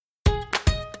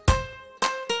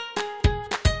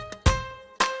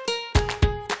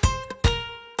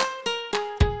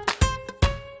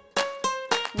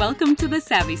Welcome to The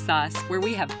Savvy Sauce, where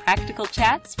we have practical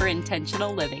chats for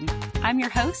intentional living. I'm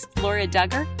your host, Laura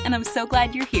Duggar, and I'm so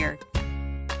glad you're here.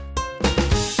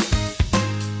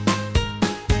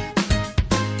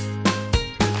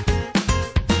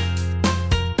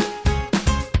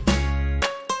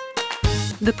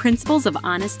 The principles of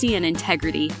honesty and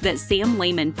integrity that Sam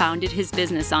Lehman founded his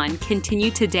business on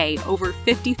continue today over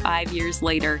 55 years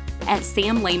later at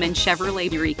Sam Lehman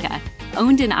Chevrolet Eureka.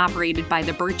 Owned and operated by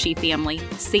the Birchie family,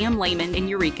 Sam Lehman in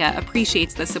Eureka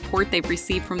appreciates the support they've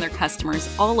received from their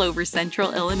customers all over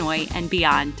Central Illinois and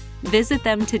beyond. Visit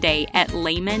them today at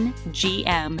lehmangm.com.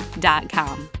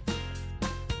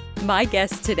 My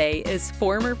guest today is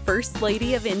former First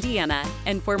Lady of Indiana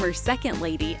and former Second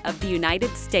Lady of the United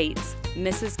States,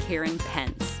 Mrs. Karen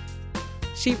Pence.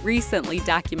 She recently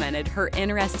documented her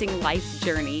interesting life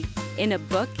journey in a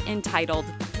book entitled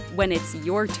When It's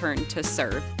Your Turn to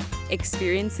Serve,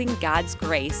 Experiencing God's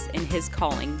Grace in His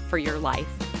Calling for Your Life.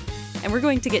 And we're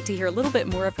going to get to hear a little bit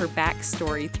more of her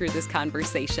backstory through this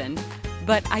conversation.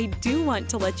 But I do want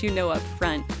to let you know up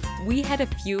front, we had a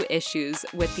few issues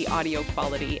with the audio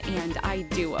quality, and I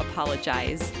do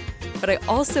apologize. But I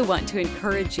also want to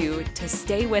encourage you to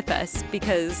stay with us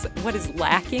because what is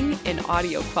lacking in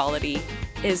audio quality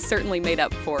is certainly made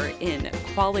up for in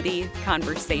quality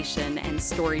conversation and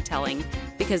storytelling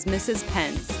because Mrs.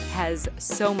 Pence has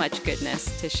so much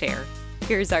goodness to share.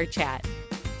 Here's our chat.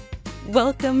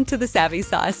 Welcome to The Savvy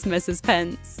Sauce, Mrs.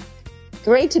 Pence.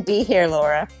 Great to be here,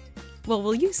 Laura. Well,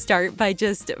 will you start by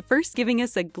just first giving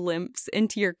us a glimpse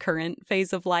into your current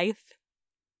phase of life?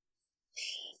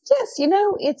 Yes,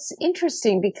 it's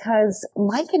interesting because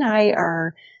Mike and I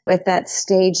are at that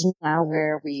stage now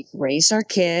where we've raised our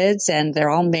kids and they're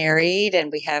all married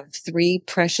and we have 3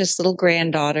 precious little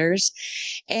granddaughters.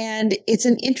 And it's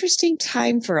an interesting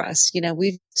time for us.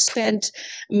 We've spent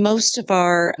most of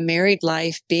our married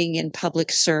life being in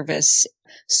public service,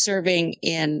 serving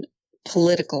in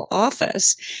political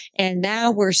office. And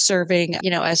now we're serving,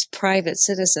 as private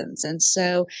citizens. And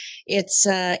so it's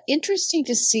interesting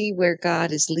to see where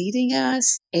God is leading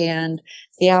us and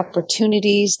the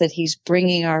opportunities that He's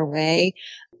bringing our way.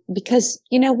 Because,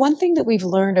 one thing that we've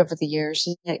learned over the years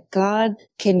is that God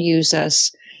can use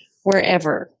us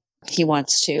wherever He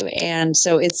wants to. And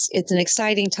so it's an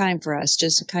exciting time for us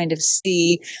just to kind of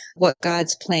see what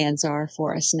God's plans are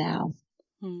for us now.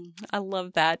 I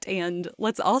love that. And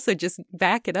let's also just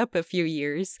back it up a few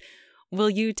years. Will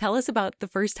you tell us about the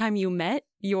first time you met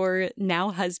your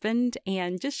now husband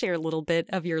and just share a little bit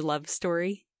of your love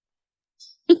story?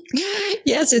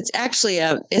 Yes, it's actually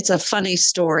it's a funny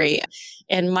story.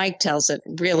 And Mike tells it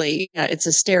really, it's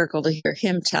hysterical to hear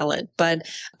him tell it. But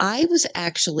I was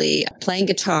actually playing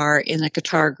guitar in a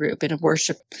guitar group, in a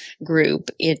worship group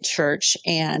in church.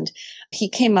 And he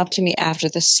came up to me after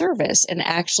the service and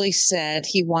actually said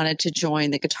he wanted to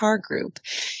join the guitar group.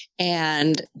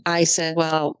 And I said,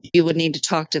 well, you would need to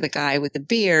talk to the guy with the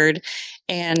beard.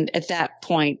 And at that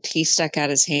point, he stuck out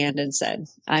his hand and said,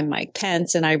 I'm Mike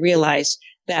Pence. And I realized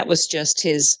that was just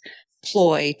his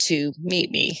ploy to meet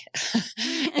me.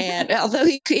 And although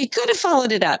he could have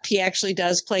followed it up, he actually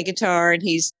does play guitar and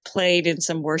he's played in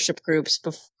some worship groups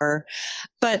before.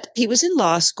 But he was in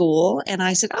law school and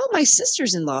I said, oh, my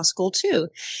sister's in law school too.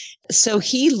 So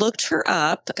he looked her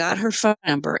up, got her phone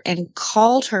number and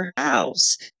called her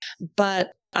house.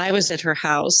 But I was at her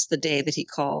house the day that he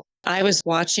called. I was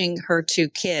watching her 2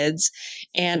 kids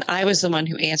and I was the one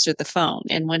who answered the phone.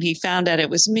 And when he found out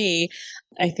it was me,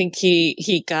 I think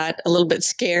he got a little bit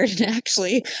scared and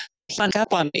actually hung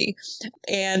up on me.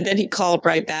 And then he called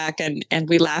right back and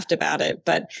we laughed about it.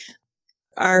 But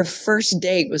our first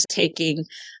date was taking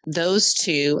those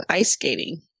 2 ice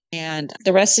skating and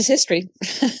the rest is history.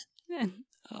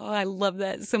 Oh, I love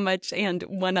that so much. And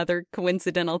one other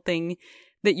coincidental thing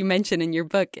that you mention in your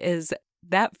book is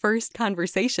that first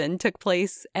conversation took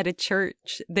place at a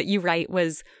church that you write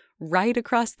was right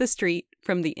across the street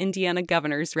from the Indiana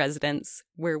governor's residence,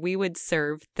 where we would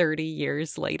serve 30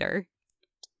 years later.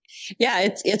 Yeah,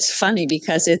 it's funny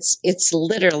because it's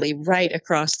literally right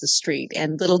across the street.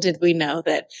 And little did we know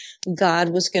that God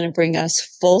was going to bring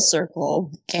us full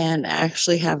circle and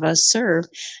actually have us serve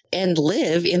and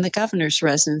live in the governor's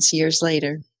residence years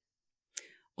later.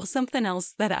 Well, something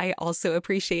else that I also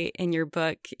appreciate in your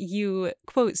book, you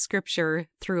quote scripture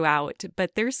throughout,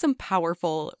 but there's some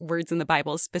powerful words in the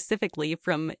Bible, specifically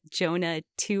from Jonah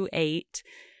 2:8.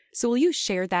 So will you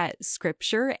share that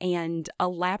scripture and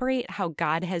elaborate how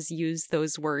God has used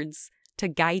those words to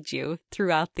guide you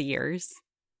throughout the years?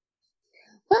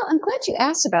 Well, I'm glad you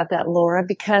asked about that, Laura,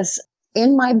 because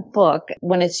in my book,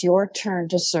 When It's Your Turn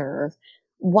to Serve,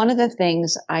 one of the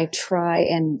things I try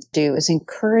and do is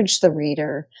encourage the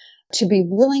reader to be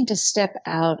willing to step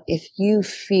out if you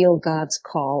feel God's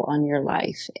call on your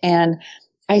life. And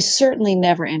I certainly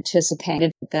never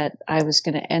anticipated that I was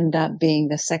going to end up being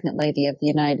the second lady of the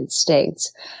United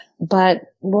States.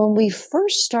 But when we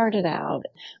first started out,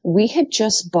 we had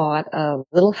just bought a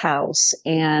little house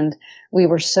and we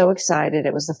were so excited.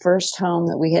 It was the first home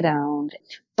that we had owned,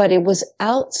 but it was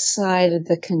outside of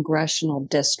the congressional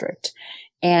district.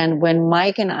 And when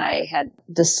Mike and I had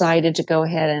decided to go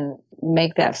ahead and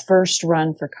make that first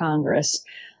run for Congress,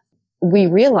 we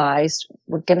realized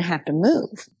we're going to have to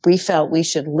move. We felt we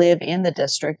should live in the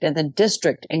district, and the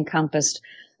district encompassed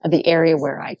the area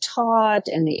where I taught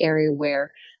and the area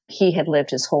where he had lived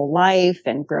his whole life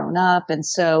and grown up. And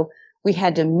so we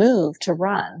had to move to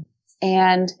run.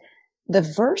 And the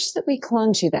verse that we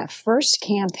clung to that first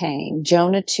campaign,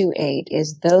 Jonah 2:8,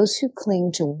 is those who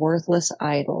cling to worthless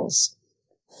idols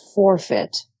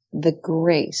forfeit the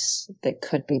grace that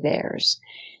could be theirs.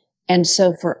 And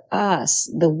so for us,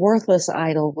 the worthless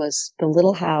idol was the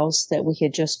little house that we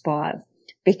had just bought,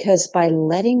 because by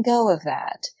letting go of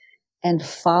that and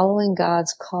following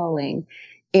God's calling,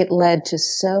 it led to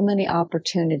so many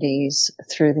opportunities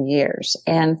through the years.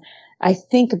 And I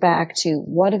think back to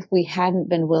what if we hadn't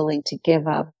been willing to give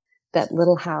up that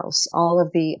little house, all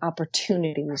of the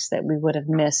opportunities that we would have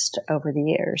missed over the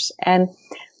years. And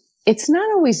it's not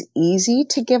always easy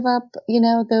to give up,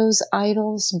 those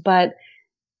idols, but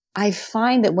I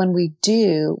find that when we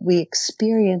do, we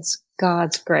experience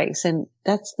God's grace. And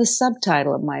that's the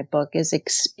subtitle of my book, is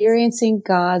Experiencing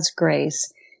God's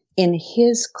Grace in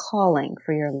His Calling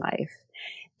for Your Life.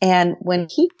 And when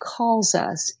He calls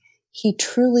us, He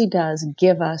truly does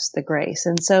give us the grace.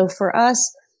 And so for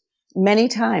us, many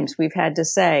times we've had to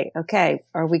say, okay,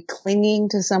 are we clinging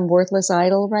to some worthless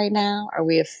idol right now? Are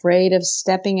we afraid of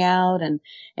stepping out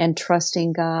and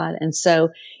trusting God? And so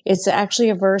it's actually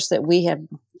a verse that we have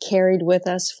carried with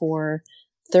us for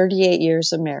 38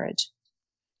 years of marriage.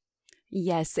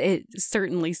 Yes, it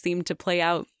certainly seemed to play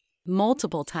out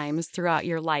multiple times throughout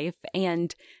your life.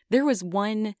 And there was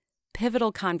one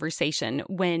pivotal conversation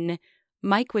when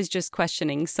Mike was just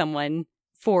questioning someone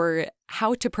for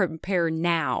how to prepare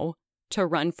now to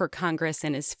run for Congress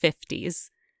in his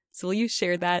 50s. So will you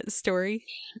share that story?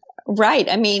 Right.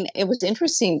 I mean, it was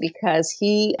interesting because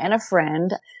he and a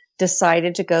friend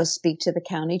decided to go speak to the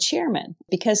county chairman,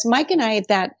 because Mike and I at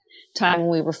that time when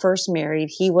we were first married,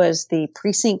 he was the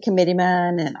precinct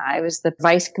committeeman and I was the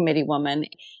vice committee woman.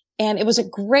 And it was a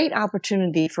great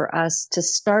opportunity for us to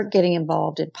start getting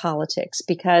involved in politics,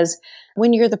 because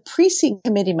when you're the precinct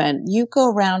committeeman, you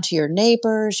go around to your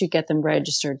neighbors, you get them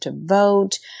registered to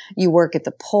vote, you work at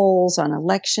the polls on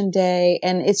election day,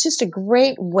 and it's just a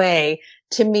great way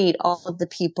to meet all of the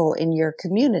people in your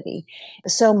community.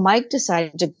 So Mike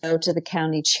decided to go to the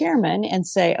county chairman and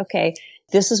say, okay,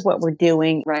 this is what we're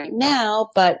doing right now,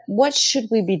 but what should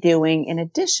we be doing in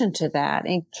addition to that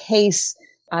in case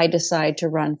I decide to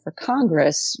run for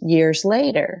Congress years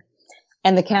later?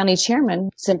 And the county chairman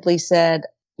simply said,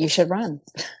 you should run.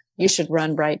 You should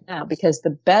run right now, because the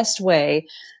best way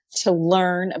to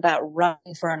learn about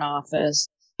running for an office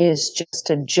is just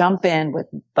to jump in with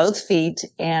both feet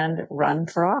and run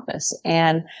for office.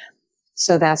 And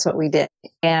so that's what we did.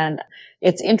 And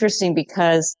it's interesting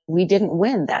because we didn't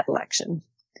win that election.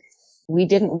 We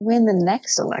didn't win the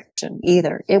next election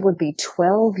either. It would be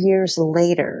 12 years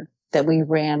later that we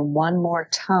ran one more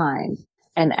time,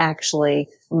 and actually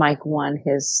Mike won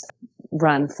his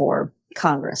run for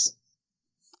Congress.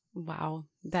 Wow,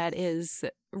 that is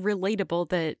relatable,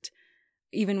 that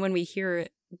even when we hear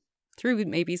through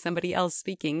maybe somebody else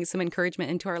speaking some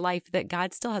encouragement into our life, that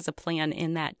God still has a plan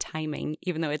in that timing,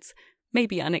 even though it's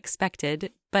maybe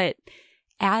unexpected. But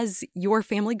as your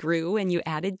family grew and you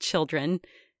added children,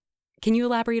 can you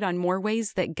elaborate on more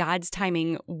ways that God's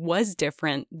timing was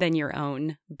different than your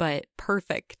own, but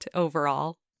perfect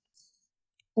overall?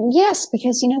 Yes,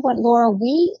 because you know what, Laura,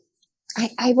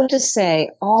 I would just say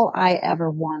all I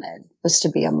ever wanted was to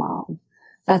be a mom.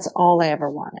 That's all I ever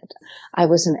wanted. I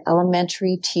was an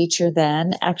elementary teacher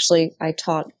then. Actually, I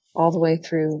taught all the way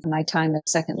through my time as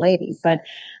second lady, but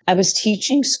I was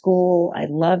teaching school. I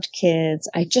loved kids.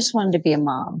 I just wanted to be a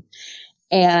mom.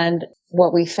 And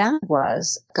what we found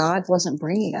was God wasn't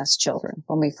bringing us children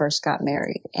when we first got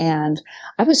married. And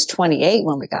I was 28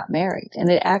 when we got married. And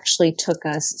it actually took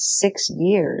us 6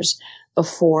 years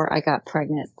before I got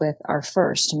pregnant with our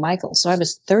first, Michael. So I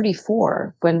was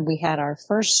 34 when we had our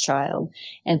first child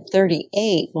and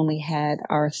 38 when we had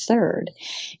our third.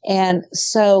 And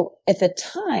so at the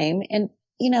time, and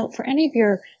for any of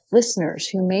your listeners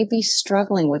who may be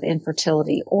struggling with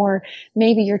infertility, or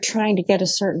maybe you're trying to get a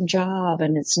certain job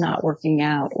and it's not working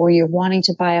out, or you're wanting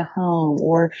to buy a home,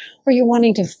 or you're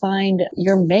wanting to find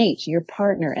your mate, your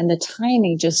partner, and the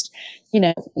timing just,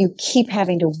 you keep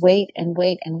having to wait and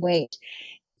wait and wait.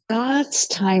 God's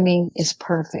timing is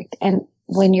perfect. And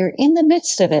when you're in the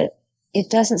midst of it, it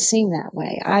doesn't seem that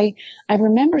way. I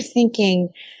remember thinking,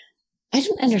 I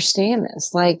don't understand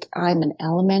this. Like, I'm an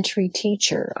elementary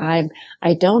teacher. I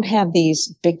don't have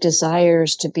these big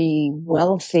desires to be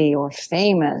wealthy or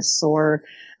famous or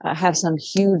have some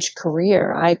huge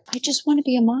career. I just want to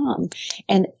be a mom.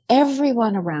 And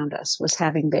everyone around us was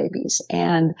having babies.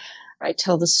 And I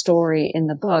tell the story in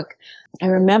the book. I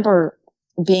remember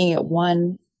being at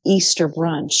one Easter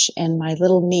brunch and my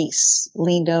little niece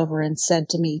leaned over and said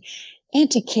to me,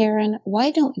 Auntie Karen,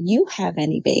 why don't you have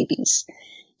any babies?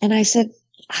 And I said,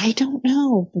 I don't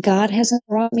know. God hasn't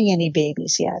brought me any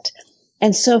babies yet.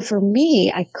 And so for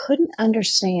me, I couldn't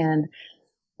understand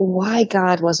why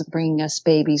God wasn't bringing us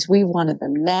babies. We wanted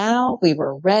them now. We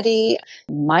were ready.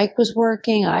 Mike was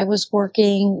working. I was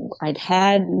working. I'd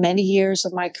had many years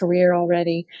of my career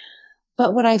already.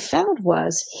 But what I found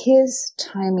was his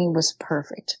timing was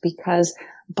perfect, because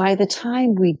by the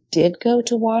time we did go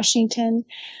to Washington,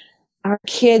 our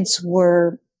kids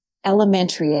were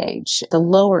elementary age, the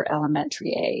lower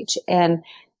elementary age. And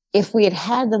if we had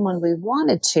had them when we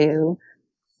wanted to,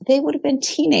 they would have been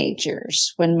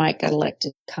teenagers when Mike got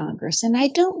elected to Congress. And I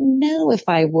don't know if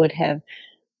I would have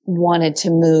wanted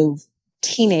to move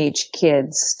teenage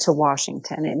kids to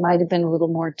Washington. It might have been a little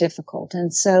more difficult.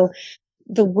 And so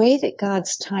the way that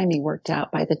God's timing worked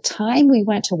out, by the time we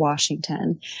went to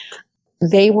Washington,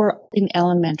 they were in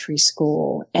elementary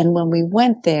school. And when we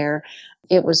went there,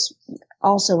 it was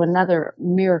also another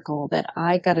miracle that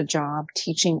I got a job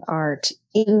teaching art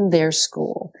in their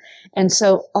school. And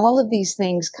so all of these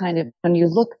things kind of, when you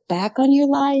look back on your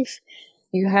life,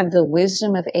 you have the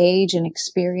wisdom of age and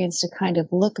experience to kind of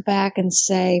look back and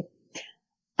say,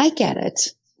 I get it.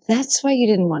 That's why you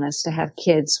didn't want us to have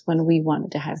kids when we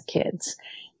wanted to have kids.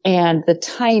 And the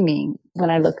timing, when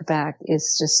I look back,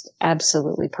 is just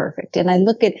absolutely perfect. And I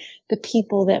look at the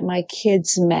people that my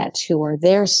kids met who are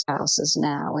their spouses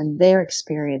now and their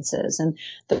experiences and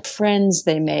the friends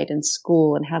they made in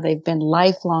school and how they've been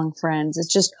lifelong friends.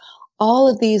 It's just all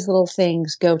of these little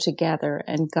things go together.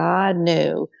 And God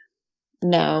knew,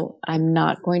 no, I'm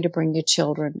not going to bring you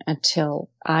children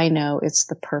until I know it's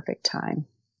the perfect time.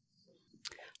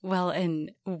 Well,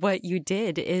 and what you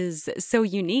did is so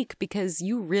unique because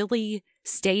you really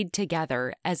stayed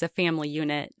together as a family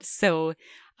unit. So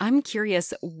I'm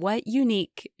curious, what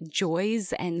unique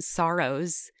joys and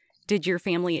sorrows did your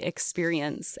family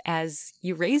experience as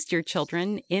you raised your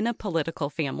children in a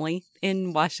political family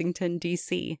in Washington,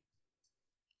 D.C.?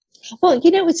 Well,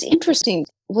 it's interesting.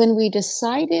 When we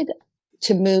decided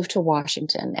to move to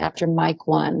Washington after Mike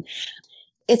won,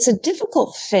 it's a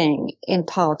difficult thing in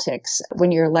politics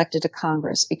when you're elected to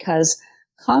Congress, because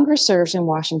Congress serves in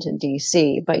Washington,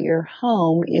 D.C., but your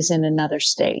home is in another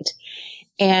state.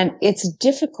 And it's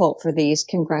difficult for these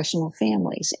congressional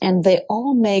families, and they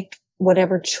all make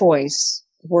whatever choice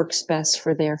works best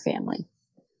for their family.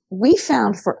 We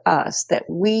found for us that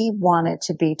we wanted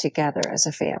to be together as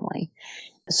a family.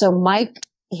 So Mike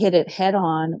hit it head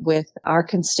on with our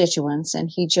constituents, and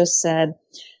he just said,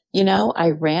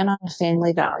 I ran on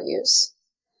family values.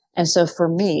 And so for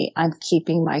me, I'm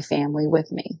keeping my family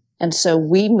with me. And so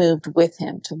we moved with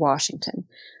him to Washington.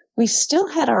 We still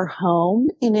had our home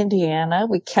in Indiana.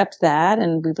 We kept that,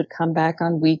 and we would come back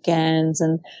on weekends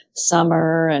and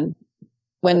summer. And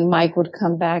when Mike would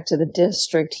come back to the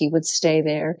district, he would stay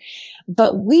there.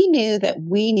 But we knew that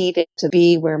we needed to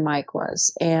be where Mike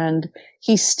was. And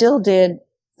he still did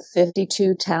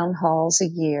 52 town halls a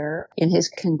year in his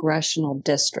congressional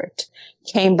district,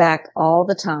 came back all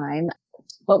the time.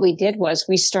 What we did was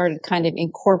we started kind of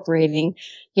incorporating,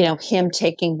 him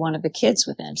taking one of the kids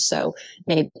with him. So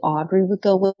maybe Audrey would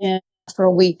go with him for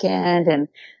a weekend, and,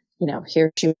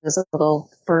 here she was, a little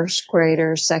first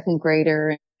grader, second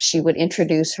grader. She would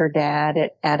introduce her dad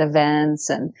at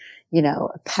events and,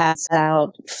 pass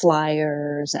out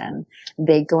flyers, and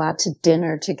they'd go out to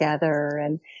dinner together.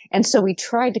 And so we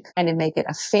tried to kind of make it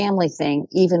a family thing,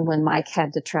 even when Mike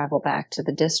had to travel back to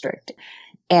the district.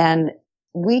 And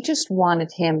we just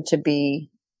wanted him to be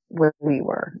where we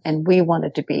were, and we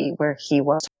wanted to be where he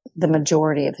was the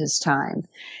majority of his time.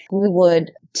 We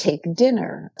would take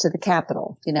dinner to the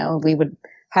Capitol, we would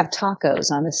have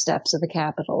tacos on the steps of the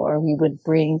Capitol, or we would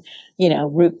bring,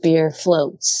 root beer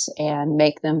floats and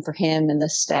make them for him and the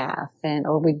staff.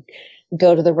 Or we'd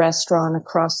go to the restaurant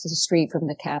across the street from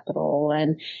the Capitol,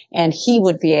 and he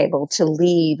would be able to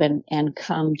leave and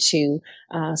come to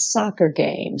soccer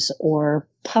games or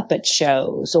puppet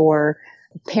shows or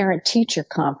parent teacher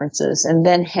conferences and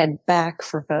then head back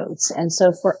for votes. And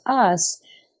so for us,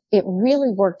 it really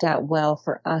worked out well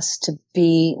for us to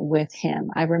be with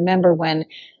him. I remember when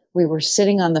we were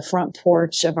sitting on the front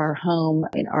porch of our home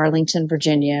in Arlington,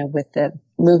 Virginia, with the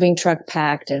moving truck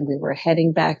packed, and we were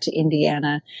heading back to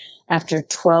Indiana after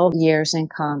 12 years in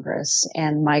Congress,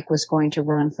 and Mike was going to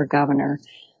run for governor.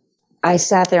 I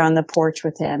sat there on the porch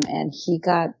with him, and he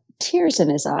got tears in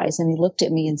his eyes, and he looked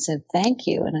at me and said, "Thank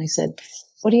you." And I said,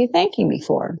 "What are you thanking me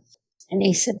for?" And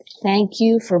he said, "Thank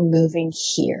you for moving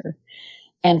here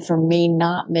and for me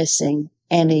not missing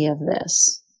any of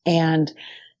this." And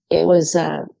it was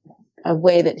a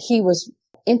way that he was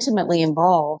intimately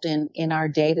involved in our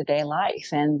day-to-day life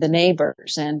and the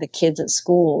neighbors and the kids at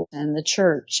school and the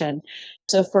church. And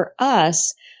so for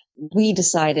us, we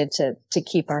decided to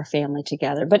keep our family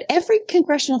together. But every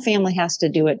congressional family has to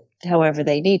do it however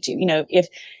they need to.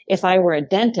 If I were a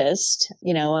dentist,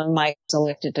 and Mike was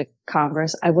elected to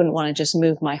Congress, I wouldn't want to just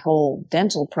move my whole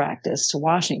dental practice to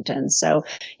Washington. So,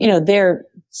 there are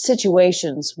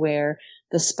situations where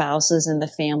the spouses and the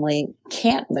family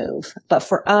can't move. But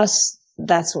for us,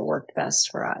 that's what worked best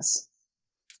for us.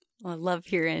 Well, I love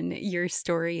hearing your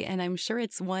story. And I'm sure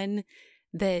it's one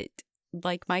that,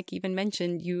 like Mike even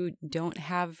mentioned, you don't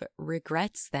have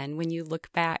regrets then when you look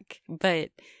back. But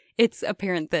it's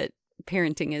apparent that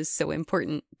parenting is so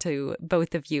important to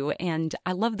both of you. And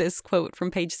I love this quote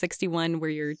from page 61 where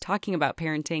you're talking about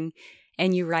parenting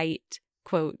and you write,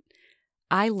 quote,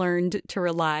 "I learned to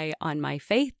rely on my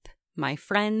faith, my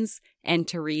friends, and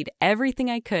to read everything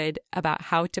I could about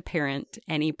how to parent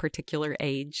any particular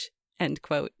age," end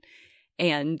quote.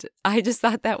 And I just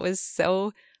thought that was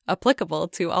so applicable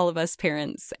to all of us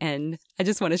parents. And I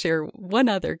just want to share one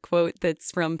other quote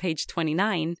that's from page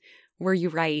 29, where you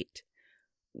write,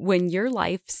 "When your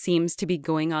life seems to be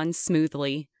going on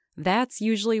smoothly, that's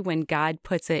usually when God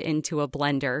puts it into a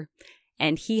blender.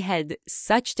 And he had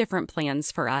such different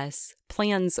plans for us,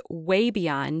 plans way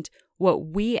beyond what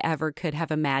we ever could have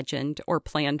imagined or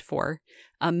planned for.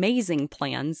 Amazing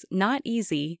plans, not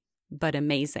easy, but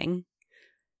amazing."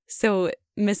 So,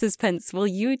 Mrs. Pence, will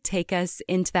you take us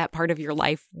into that part of your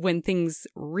life when things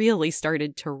really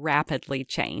started to rapidly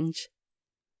change?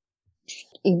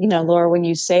 Laura, when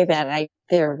you say that,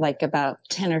 there are like about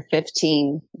 10 or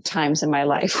 15 times in my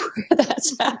life where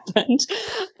that's happened.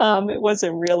 It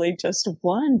wasn't really just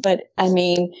one, but I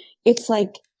mean, it's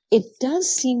like, it does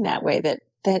seem that way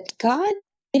that God,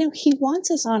 he wants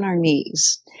us on our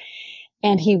knees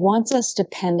and he wants us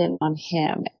dependent on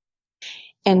him.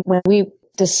 And when we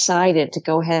decided to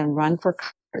go ahead and run for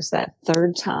Congress that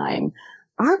third time,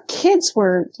 our kids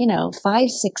were, 5,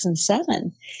 6, and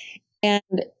 7.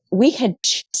 And we had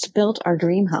just built our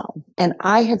dream home, and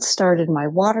I had started my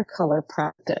watercolor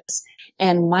practice,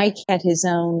 and Mike had his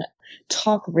own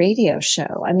talk radio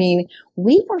show. I mean,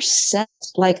 we were set,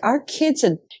 like our kids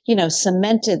had,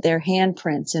 cemented their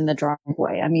handprints in the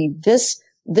driveway. I mean, this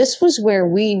was where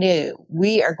we knew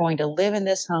we are going to live in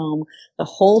this home the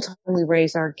whole time we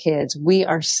raise our kids. We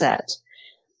are set.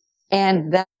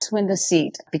 And that's when the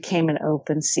seat became an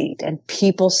open seat and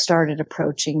people started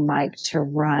approaching Mike to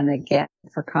run again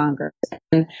for Congress.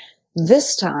 And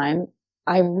this time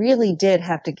I really did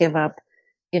have to give up,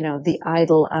 the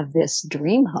idol of this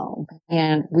dream home.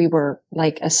 And we were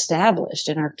like established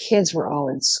and our kids were all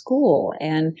in school.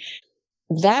 And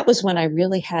that was when I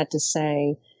really had to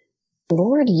say,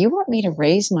 "Lord, you want me to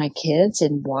raise my kids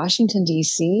in Washington,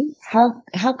 D.C.?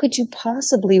 How could you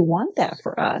possibly want that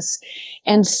for us?"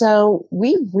 And so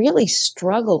we really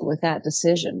struggled with that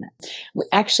decision.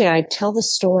 Actually, I tell the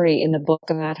story in the book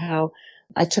about how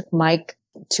I took Mike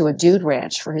to a dude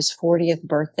ranch for his 40th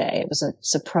birthday. It was a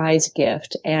surprise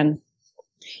gift. And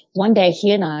one day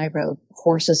he and I rode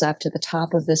horses up to the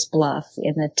top of this bluff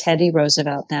in the Teddy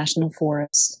Roosevelt National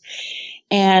Forest.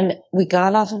 And we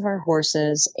got off of our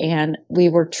horses and we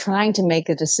were trying to make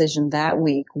a decision that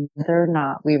week whether or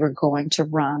not we were going to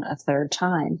run a third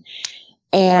time.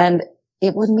 And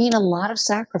it would mean a lot of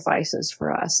sacrifices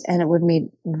for us, and it would mean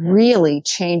really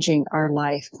changing our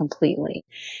life completely.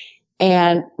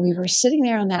 And we were sitting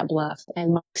there on that bluff,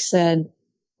 and Mike said,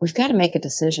 "We've got to make a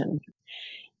decision."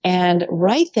 And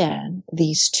right then,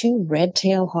 these 2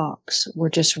 red-tailed hawks were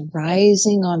just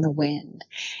rising on the wind.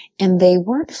 And they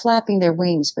weren't flapping their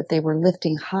wings, but they were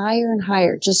lifting higher and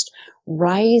higher, just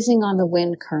rising on the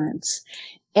wind currents.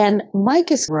 And Mike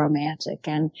is romantic,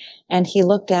 and he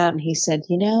looked out and he said,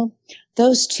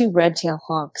 "Those 2 red-tailed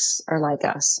hawks are like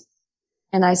us.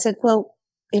 And I said, well,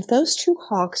 if those two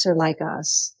hawks are like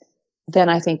us, then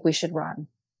I think we should run.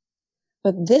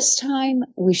 But this time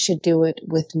we should do it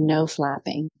with no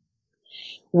flapping.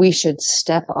 We should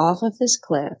step off of this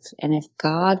cliff. And if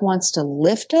God wants to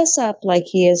lift us up like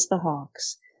he is the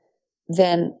hawks,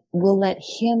 then we'll let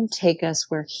him take us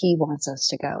where he wants us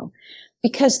to go.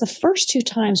 Because the first two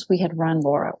times we had run,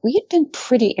 Laura, we had been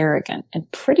pretty arrogant and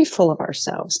pretty full of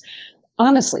ourselves.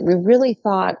 Honestly, we really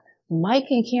thought Mike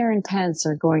and Karen Pence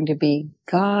are going to be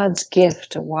God's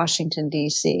gift to Washington,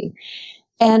 D.C.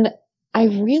 And I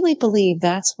really believe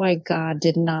that's why God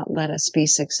did not let us be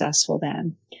successful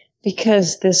then.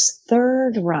 Because this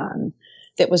third run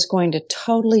that was going to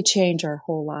totally change our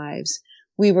whole lives,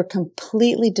 we were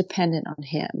completely dependent on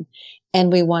him,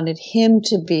 and we wanted him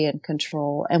to be in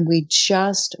control, and we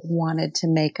just wanted to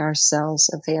make ourselves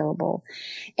available.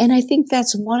 And I think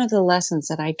that's one of the lessons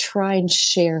that I try and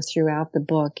share throughout the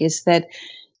book, is that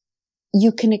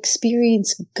you can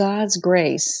experience God's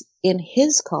grace in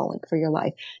his calling for your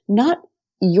life, not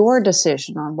your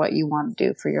decision on what you want to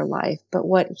do for your life, but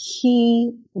what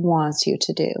he wants you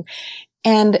to do.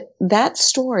 And that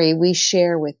story we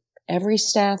share with every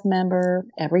staff member,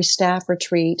 every staff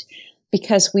retreat,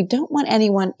 because we don't want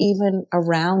anyone even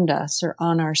around us or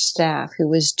on our staff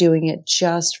who is doing it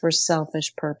just for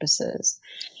selfish purposes.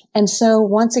 And so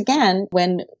once again,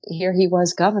 when here he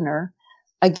was governor,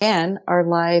 again, our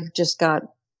life just got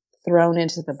thrown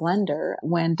into the blender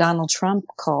when Donald Trump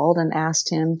called and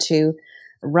asked him to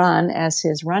run as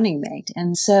his running mate.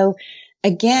 And so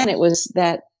again, it was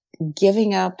that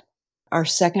giving up our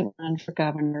second run for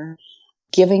governor,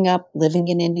 giving up living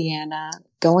in Indiana,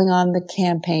 going on the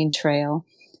campaign trail.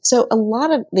 So a lot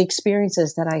of the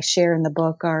experiences that I share in the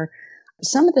book are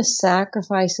some of the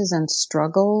sacrifices and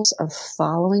struggles of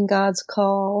following God's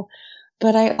call.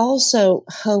 But I also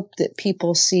hope that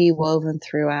people see woven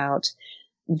throughout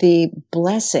the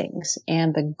blessings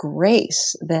and the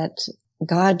grace that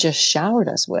God just showered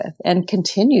us with and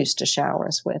continues to shower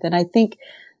us with. And I think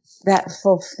that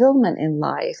fulfillment in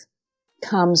life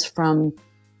comes from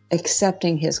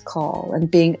accepting his call and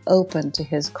being open to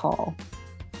his call.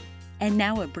 And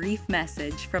now a brief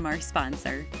message from our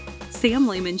sponsor. Sam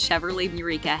Lehman Chevrolet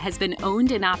Eureka has been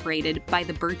owned and operated by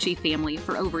the Birchie family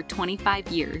for over 25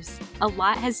 years. A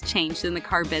lot has changed in the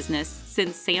car business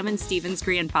since Sam and Stephen's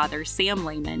grandfather, Sam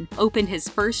Lehman, opened his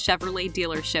first Chevrolet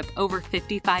dealership over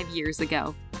 55 years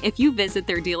ago. If you visit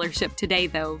their dealership today,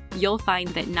 though, you'll find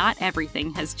that not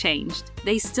everything has changed.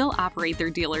 They still operate their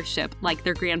dealership like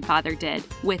their grandfather did,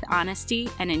 with honesty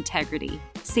and integrity.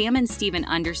 Sam and Stephen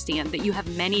understand that you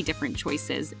have many different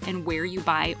choices in where you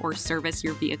buy or service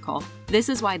your vehicle. This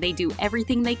is why they do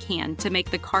everything they can to make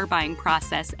the car buying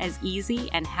process as easy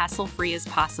and hassle-free as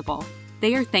possible.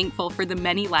 They are thankful for the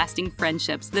many lasting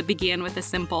friendships that began with a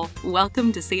simple,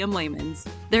 "Welcome to Sam Lehman's."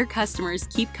 Their customers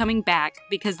keep coming back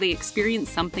because they experience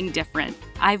something different.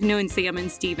 I've known Sam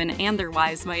and Stephen and their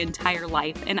wives my entire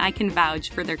life, and I can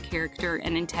vouch for their character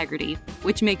and integrity,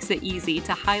 which makes it easy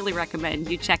to highly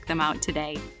recommend you check them out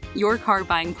today. Your car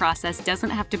buying process doesn't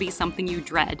have to be something you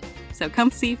dread, so come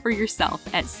see for yourself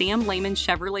at Sam Lehman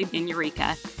Chevrolet in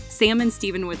Eureka. Sam and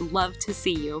Stephen would love to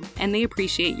see you, and they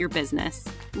appreciate your business.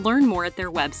 Learn more at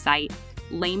their website,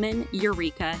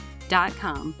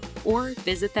 LehmanEureka.com, or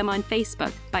visit them on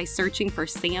Facebook by searching for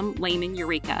Sam Lehman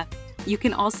Eureka. You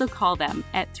can also call them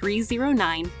at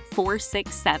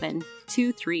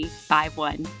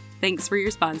 309-467-2351. Thanks for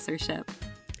your sponsorship.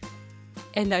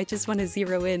 And I just want to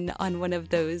zero in on one of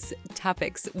those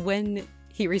topics. When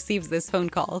he receives this phone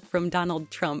call from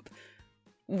Donald Trump,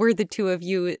 were the two of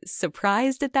you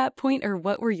surprised at that point, or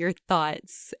what were your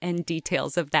thoughts and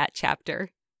details of that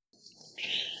chapter?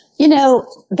 You know,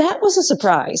 that was a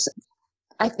surprise.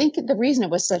 I think the reason it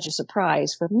was such a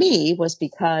surprise for me was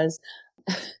because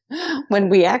when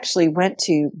we actually went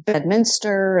to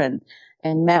Bedminster and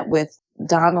met with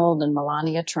Donald and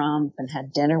Melania Trump and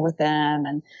had dinner with them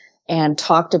and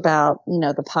talked about, you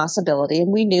know, the possibility,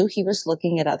 and we knew he was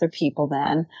looking at other people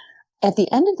then. At the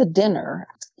end of the dinner,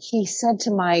 he said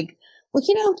to Mike, well,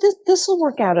 you know, this will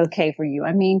work out okay for you.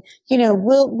 I mean, you know,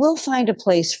 we'll find a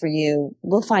place for you.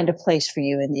 We'll find a place for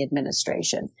you in the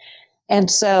administration. And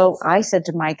so I said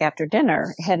to Mike after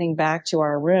dinner, heading back to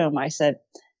our room, I said,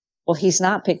 well, he's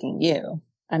not picking you.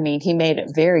 I mean, he made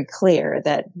it very clear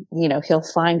that, you know, he'll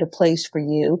find a place for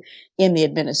you in the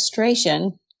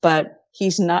administration, but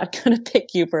he's not going to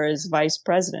pick you for his vice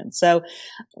president. So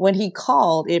when he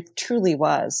called, it truly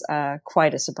was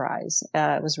quite a surprise.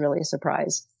 It was really a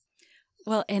surprise.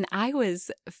 Well, and I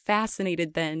was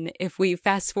fascinated then, if we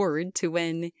fast forward to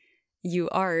when you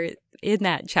are in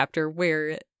that chapter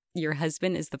where Your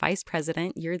husband is the vice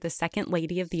president. You're the second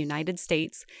lady of the United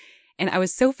States. And I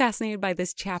was so fascinated by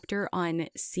this chapter on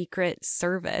Secret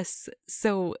Service.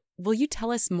 So will you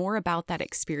tell us more about that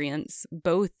experience,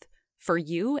 both for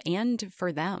you and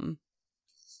for them?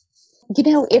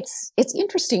 It's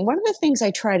interesting. One of the things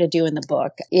I try to do in the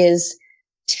book is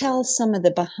tell some of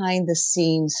the behind the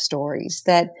scenes stories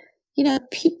that,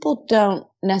 people don't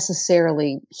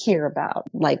necessarily hear about,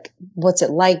 like what's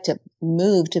it like to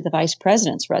move to the vice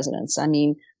president's residence. I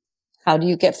mean, how do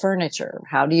you get furniture?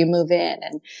 How do you move in?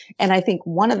 And I think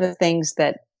one of the things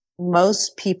that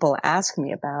most people ask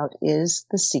me about is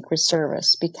the Secret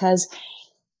Service, because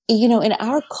in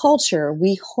our culture,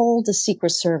 we hold the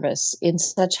Secret Service in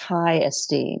such high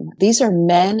esteem. These are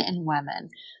men and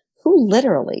women who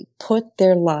literally put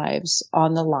their lives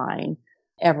on the line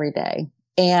every day.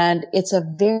 And it's a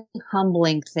very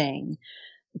humbling thing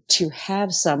to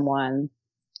have someone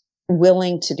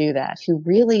willing to do that who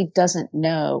really doesn't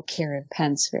know Karen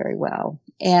Pence very well.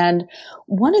 And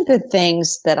one of the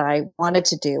things that I wanted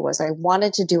to do was I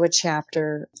wanted to do a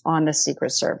chapter on the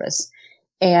Secret Service.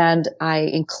 And I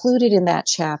included in that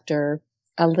chapter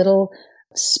a little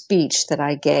speech that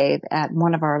I gave at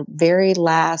one of our very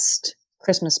last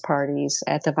Christmas parties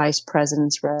at the vice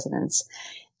president's residence.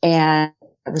 And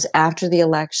it was after the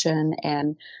election,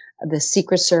 and the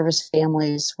Secret Service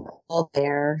families were all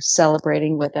there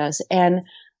celebrating with us. And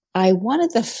I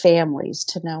wanted the families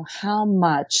to know how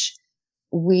much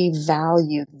we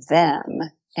value them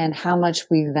and how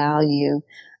much we value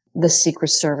the Secret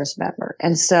Service member.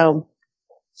 And so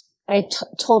I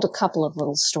told a couple of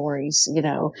little stories,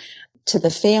 to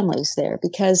the families there,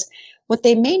 because what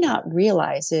they may not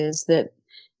realize is that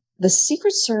the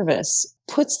Secret Service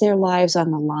puts their lives on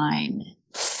the line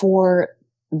for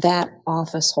that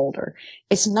office holder.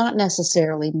 It's not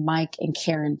necessarily Mike and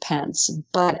Karen Pence,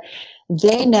 but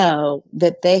they know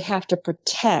that they have to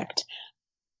protect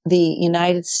the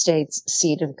United States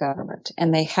seat of government,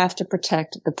 and they have to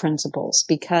protect the principles,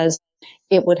 because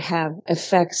it would have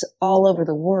effects all over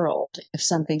the world if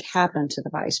something happened to the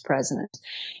vice president.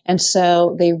 And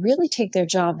so they really take their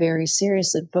job very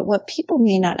seriously. But what people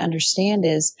may not understand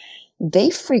is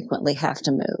they frequently have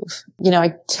to move.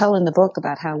 I tell in the book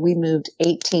about how we moved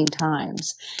 18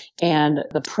 times and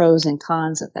the pros and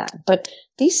cons of that. But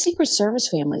these Secret Service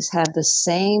families have the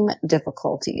same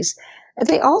difficulties.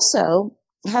 They also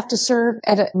have to serve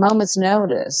at a moment's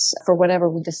notice for whatever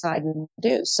we decide we want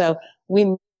to do. So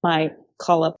we might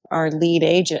call up our lead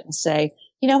agent and say,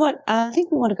 you know what, I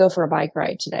think we want to go for a bike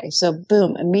ride today. So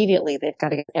boom, immediately they've got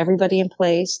to get everybody in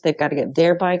place. They've got to get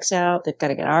their bikes out. They've got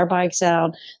to get our bikes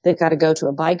out. They've got to go to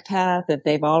a bike path that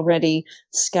they've already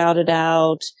scouted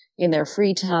out in their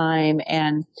free time.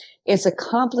 And it's a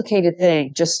complicated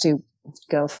thing just to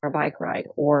go for a bike ride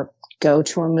or go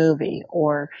to a movie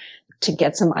or to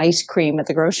get some ice cream at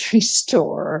the grocery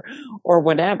store or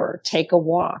whatever, take a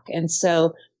walk. And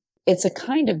so it's a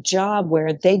kind of job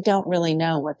where they don't really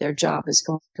know what their job is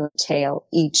going to entail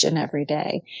each and every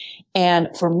day. And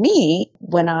for me,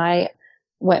 when I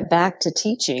went back to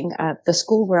teaching at the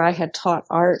school where I had taught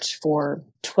art for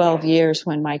 12 years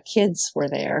when my kids were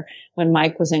there, when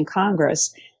Mike was in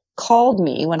Congress, called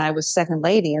me when I was second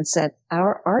lady and said,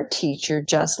 our art teacher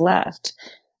just left.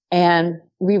 And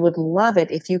we would love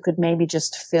it if you could maybe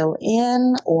just fill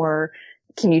in, or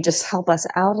can you just help us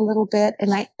out a little bit?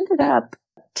 And I ended up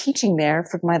teaching there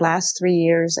for my last 3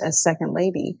 years as second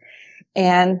lady.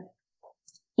 And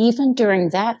even during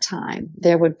that time,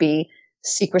 there would be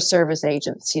Secret Service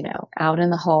agents, out in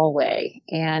the hallway.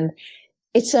 And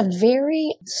it's a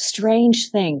very strange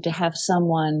thing to have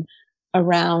someone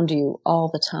around you all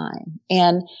the time.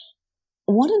 And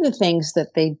one of the things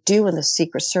that they do in the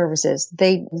Secret Service is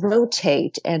they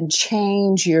rotate and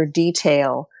change your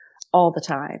detail all the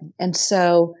time. And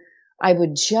so I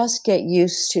would just get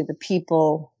used to the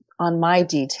people on my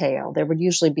detail. There would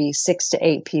usually be 6 to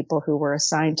 8 people who were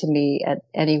assigned to me at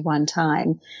any one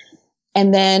time.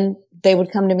 And then they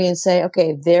would come to me and say,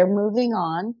 okay, they're moving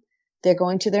on. They're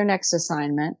going to their next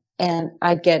assignment. And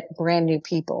I'd get brand new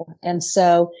people. And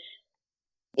so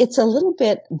it's a little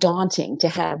bit daunting to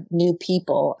have new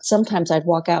people. Sometimes I'd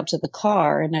walk out to the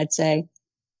car and I'd say,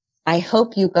 I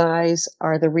hope you guys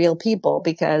are the real people,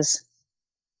 because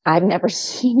I've never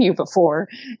seen you before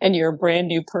and you're a brand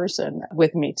new person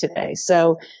with me today.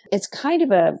 So it's kind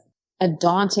of a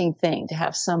daunting thing to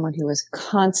have someone who is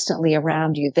constantly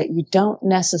around you that you don't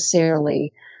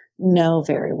necessarily know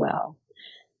very well.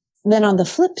 Then on the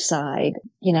flip side,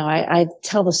 I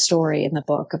tell the story in the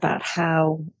book about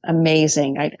how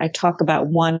amazing. I talk about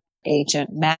one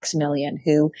agent, Maximilian,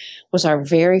 who was our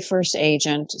very first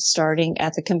agent starting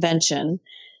at the convention.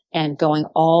 and going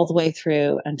all the way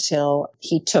through until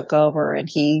he took over, and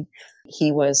he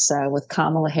was with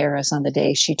Kamala Harris on the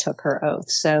day she took her oath.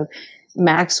 So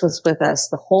Max was with us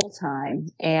the whole time,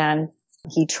 and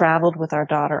he traveled with our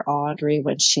daughter Audrey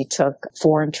when she took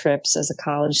foreign trips as a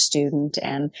college student.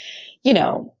 And, you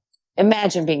know,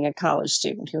 imagine being a college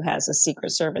student who has a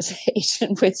Secret Service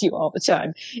agent with you all the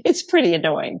time. It's pretty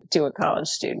annoying to a college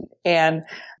student. And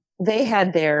they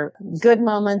had their good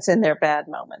moments and their bad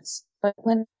moments. But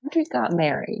when Audrey got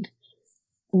married,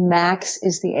 Max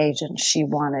is the agent she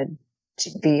wanted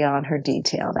to be on her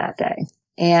detail that day.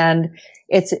 And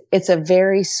it's a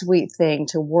very sweet thing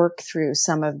to work through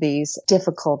some of these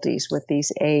difficulties with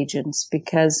these agents,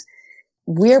 because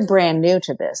we're brand new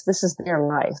to this. This is their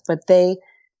life, but they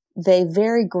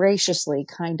very graciously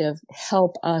kind of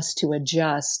help us to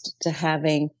adjust to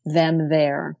having them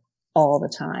there all the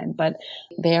time. But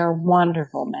they are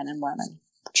wonderful men and women,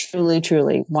 truly,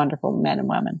 truly wonderful men and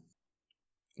women.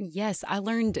 Yes, I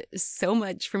learned so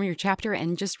much from your chapter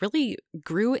and just really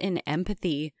grew in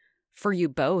empathy for you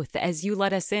both as you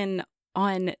let us in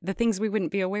on the things we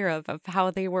wouldn't be aware of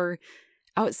how they were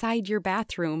outside your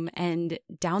bathroom and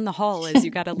down the hall as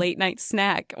you got a late night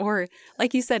snack, or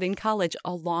like you said, in college,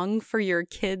 along for your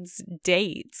kids'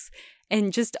 dates,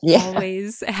 and just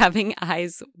always having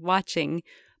eyes watching.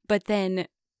 But then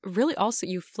really also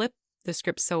you flip the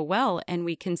script so well, and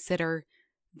we consider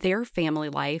their family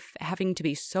life having to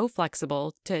be so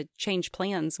flexible to change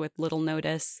plans with little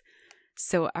notice.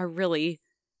 So I really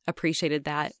appreciated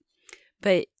that.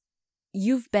 But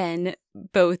you've been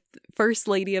both First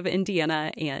Lady of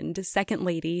Indiana and Second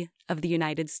Lady of the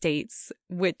United States,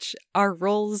 which are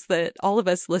roles that all of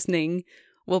us listening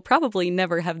will probably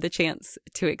never have the chance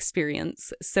to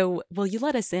experience. So will you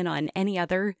let us in on any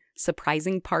other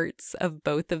surprising parts of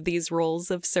both of these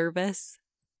roles of service?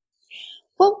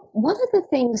 Well, one of the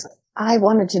things I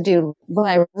wanted to do when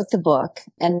I wrote the book,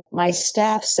 and my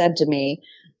staff said to me,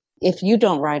 if you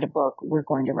don't write a book, we're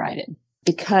going to write it.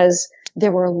 Because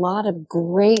there were a lot of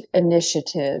great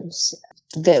initiatives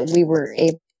that we were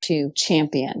able to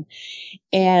champion.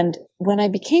 And when I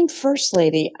became First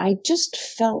Lady, I just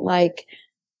felt like,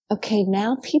 okay,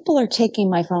 now people are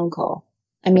taking my phone call.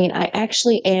 I mean, I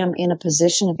actually am in a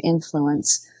position of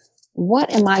influence.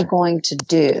 What am I going to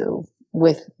do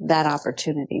with that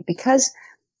opportunity? Because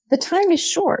the time is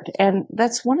short. And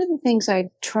that's one of the things I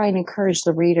try and encourage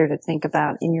the reader to think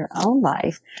about in your own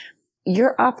life.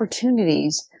 Your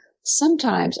opportunities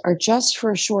sometimes are just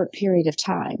for a short period of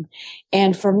time.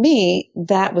 And for me,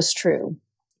 that was true.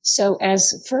 So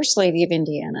as First Lady of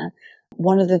Indiana,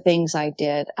 one of the things I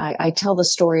did, I tell the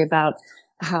story about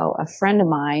how a friend of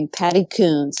mine, Patty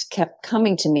Coons, kept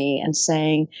coming to me and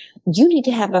saying, you need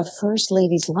to have a First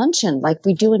Lady's luncheon like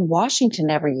we do in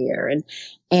Washington every year.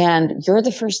 And you're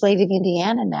the First Lady of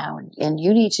Indiana now, and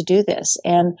you need to do this.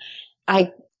 And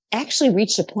I actually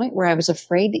reached a point where I was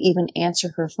afraid to even answer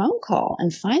her phone call.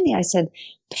 And finally I said,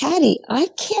 Patty, I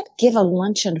can't give a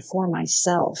luncheon for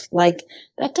myself. Like,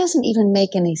 that doesn't even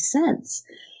make any sense.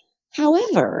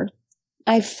 However,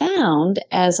 I found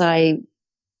as I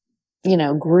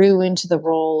grew into the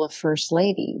role of First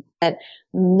Lady, that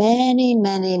many,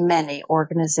 many, many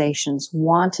organizations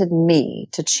wanted me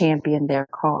to champion their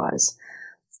cause.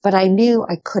 But I knew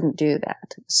I couldn't do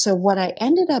that. So what I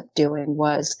ended up doing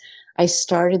was I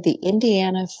started the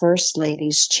Indiana First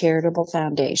Ladies Charitable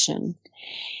Foundation.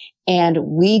 And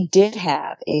we did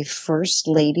have a First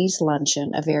Ladies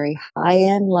luncheon, a very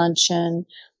high-end luncheon,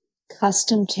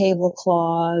 custom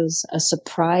tablecloths, a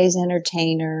surprise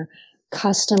entertainer,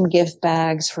 custom gift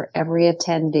bags for every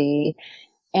attendee.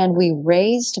 And we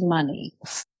raised money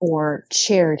for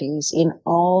charities in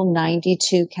all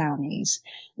 92 counties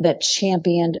that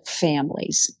championed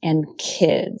families and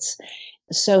kids.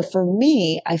 So for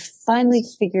me, I finally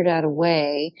figured out a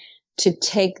way to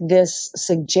take this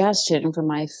suggestion from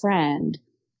my friend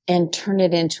and turn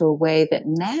it into a way that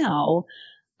now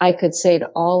I could say to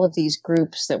all of these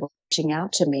groups that were reaching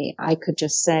out to me, I could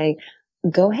just say,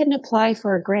 go ahead and apply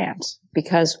for a grant,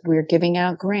 because we're giving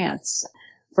out grants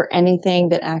for anything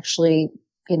that actually,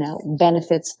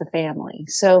 benefits the family.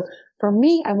 So for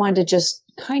me, I wanted to just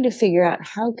kind of figure out,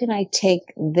 how can I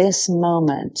take this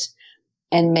moment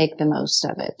and make the most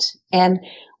of it? And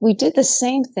we did the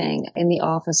same thing in the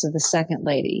office of the Second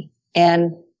Lady.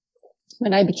 And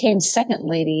when I became Second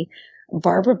Lady,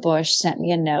 Barbara Bush sent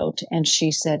me a note and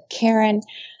she said, Karen,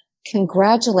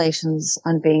 congratulations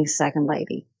on being Second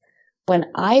Lady. When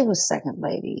I was Second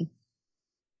Lady,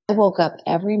 I woke up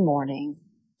every morning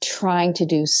trying to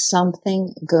do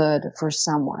something good for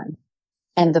someone,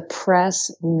 and the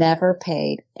press never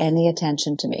paid any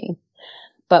attention to me.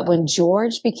 But when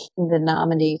George became the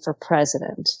nominee for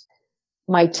president,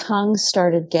 my tongue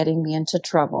started getting me into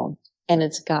trouble, and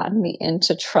it's gotten me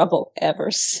into trouble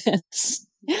ever since.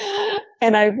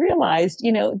 And I realized,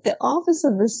 the office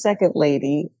of the second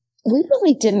lady, we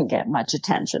really didn't get much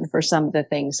attention for some of the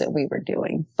things that we were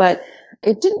doing, but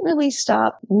it didn't really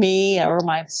stop me or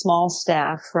my small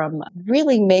staff from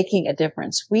really making a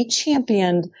difference. We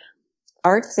championed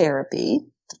art therapy,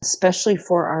 especially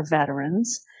for our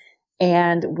veterans,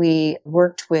 and we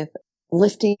worked with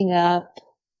lifting up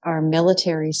our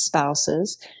military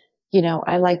spouses.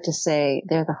 I like to say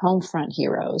they're the home front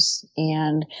heroes,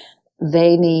 and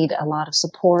they need a lot of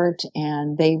support,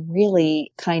 and they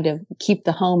really kind of keep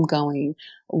the home going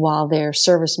while their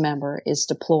service member is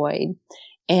deployed.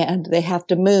 And they have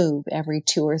to move every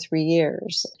 2 or 3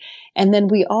 years. And then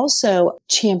we also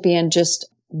champion just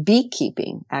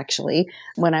beekeeping, actually.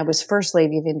 When I was First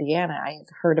Lady of Indiana, I had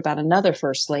heard about another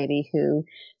First Lady who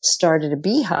started a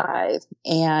beehive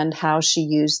and how she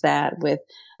used that with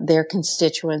their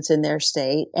constituents in their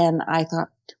state. And I thought,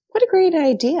 what a great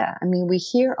idea. I mean, we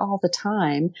hear all the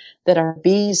time that our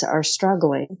bees are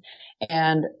struggling,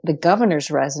 and the governor's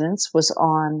residence was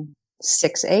on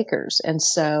 6 acres. And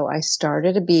so I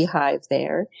started a beehive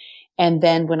there. And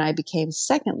then when I became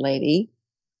second lady,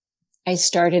 I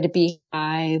started a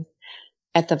beehive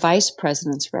at the vice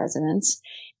president's residence.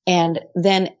 And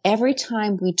then every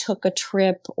time we took a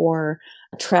trip or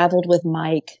traveled with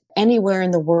Mike anywhere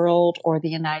in the world or the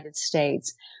United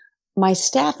States, my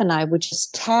staff and I would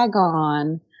just tag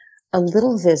on a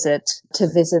little visit to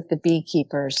visit the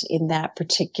beekeepers in that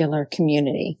particular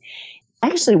community.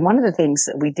 Actually, one of the things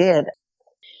that we did,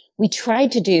 we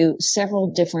tried to do several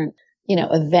different,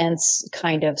 events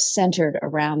kind of centered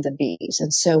around the bees.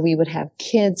 And so we would have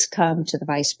kids come to the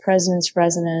vice president's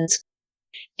residence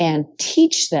and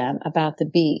teach them about the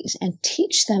bees and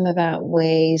teach them about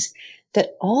ways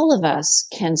that all of us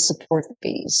can support the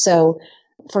bees. So,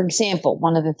 for example,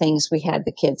 one of the things we had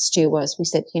the kids do was we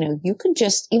said, you can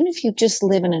just, even if you just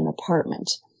live in an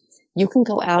apartment, you can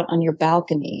go out on your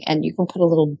balcony and you can put a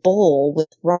little bowl with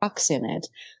rocks in it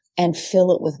and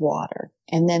fill it with water.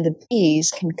 And then the bees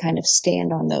can kind of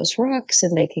stand on those rocks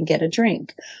and they can get a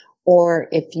drink. Or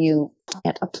if you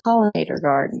plant a pollinator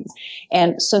garden.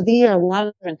 And so these are a lot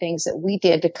of different things that we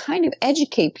did to kind of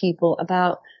educate people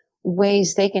about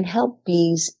ways they can help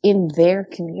bees in their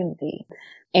community.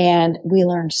 And we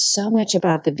learned so much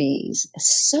about the bees,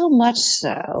 so much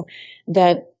so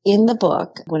that in the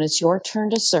book, when it's your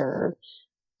turn to serve,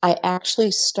 I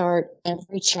actually start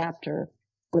every chapter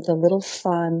with a little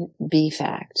fun bee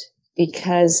fact,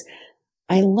 because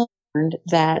I learned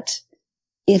that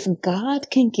if God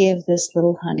can give this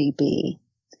little honeybee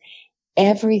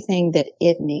everything that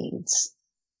it needs,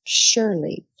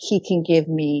 surely he can give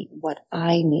me what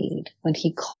I need when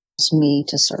he calls me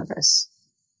to service.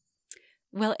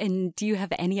 Well, and do you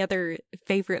have any other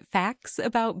favorite facts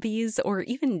about bees or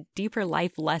even deeper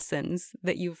life lessons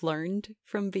that you've learned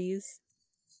from bees?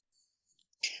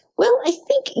 Well, I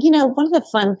think, one of the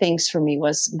fun things for me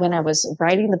was when I was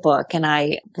writing the book, and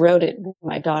I wrote it with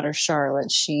my daughter,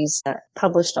 Charlotte. She's a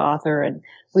published author, and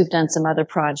we've done some other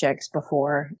projects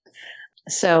before.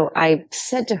 So I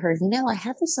said to her, I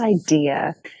have this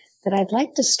idea that I'd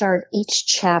like to start each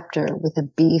chapter with a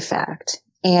bee fact.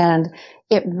 And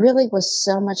it really was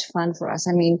so much fun for us.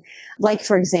 I mean, like,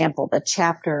 for example,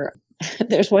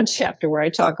 there's one chapter where I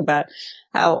talk about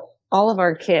how all of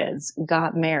our kids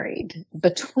got married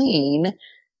between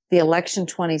the election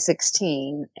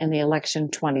 2016 and the election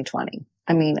 2020.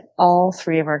 I mean, all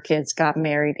 3 of our kids got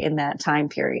married in that time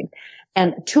period.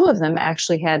 And 2 of them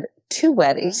actually had 2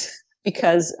 weddings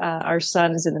because our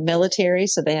son is in the military.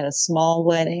 So they had a small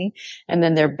wedding and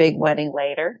then their big wedding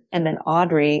later. And then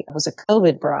Audrey was a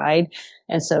COVID bride.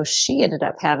 And so she ended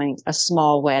up having a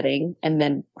small wedding and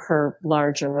then her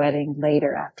larger wedding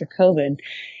later after COVID.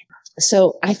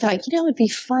 So I thought, it'd be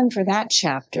fun for that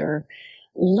chapter.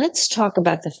 Let's talk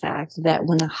about the fact that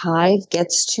when a hive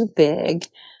gets too big,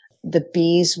 the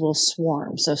bees will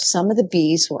swarm. So some of the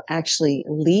bees will actually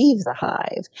leave the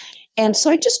hive. And so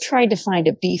I just tried to find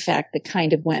a bee fact that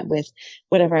kind of went with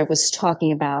whatever I was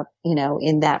talking about,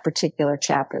 in that particular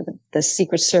chapter. The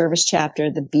Secret Service chapter,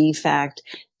 the bee fact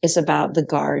is about the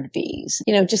guard bees,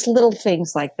 just little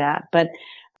things like that. But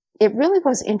it really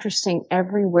was interesting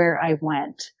everywhere I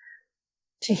went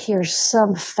to hear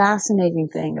some fascinating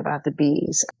thing about the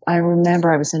bees. I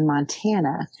remember I was in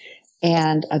Montana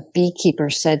and a beekeeper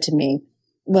said to me,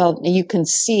 well, you can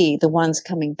see the ones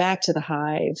coming back to the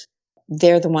hive.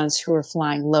 They're the ones who are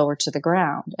flying lower to the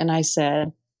ground. And I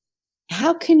said,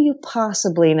 how can you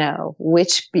possibly know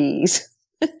which bees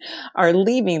are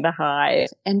leaving the hive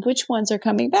and which ones are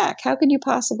coming back? How can you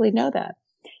possibly know that?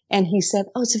 And he said,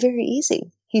 oh, it's very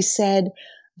easy. He said,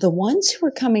 the ones who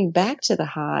are coming back to the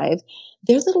hive,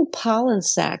 their little pollen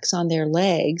sacs on their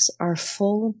legs are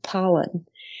full of pollen.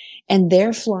 And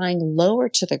they're flying lower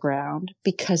to the ground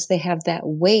because they have that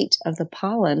weight of the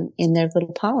pollen in their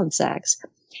little pollen sacs.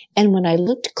 And when I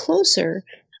looked closer,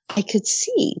 I could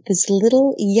see these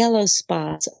little yellow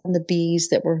spots on the bees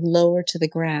that were lower to the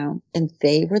ground, and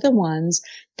they were the ones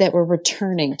that were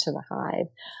returning to the hive.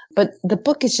 But the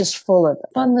book is just full of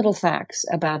fun little facts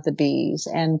about the bees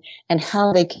and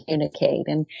how they communicate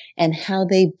and how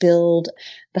they build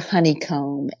the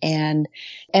honeycomb. And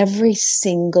every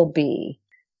single bee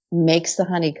makes the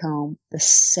honeycomb the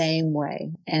same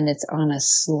way, and it's on a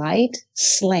slight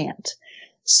slant,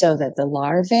 so that if the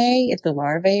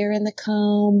larvae are in the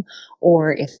comb,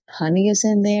 or if honey is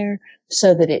in there,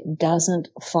 so that it doesn't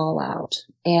fall out.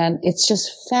 And it's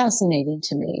just fascinating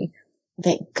to me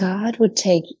that God would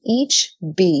take each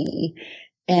bee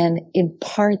and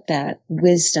impart that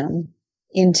wisdom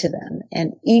into them.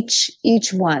 And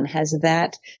each one has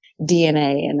that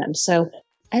DNA in them. So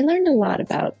I learned a lot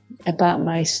about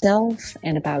myself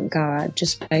and about God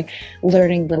just by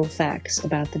learning little facts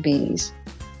about the bees.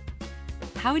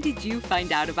 How did you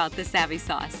find out about the Savvy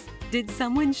Sauce? Did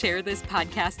someone share this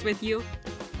podcast with you?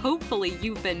 Hopefully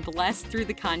you've been blessed through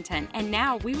the content, and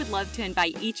now we would love to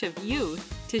invite each of you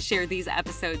to share these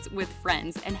episodes with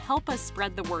friends and help us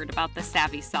spread the word about the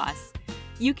Savvy Sauce.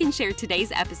 You can share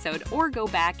today's episode or go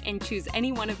back and choose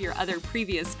any one of your other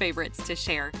previous favorites to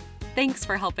share. Thanks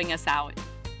for helping us out.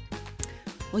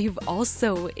 Well, you've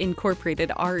also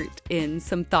incorporated art in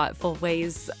some thoughtful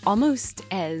ways, almost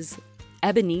as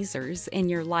Ebenezer's in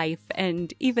your life,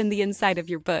 and even the inside of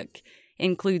your book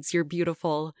includes your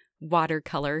beautiful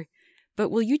watercolor. But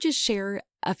will you just share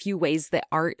a few ways that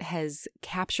art has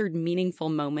captured meaningful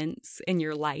moments in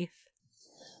your life?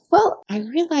 Well, I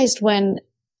realized when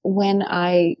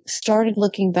I started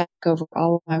looking back over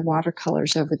all of my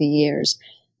watercolors over the years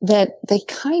that they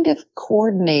kind of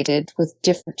coordinated with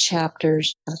different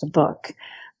chapters of the book.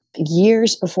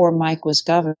 Years before Mike was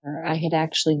governor, I had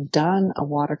actually done a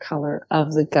watercolor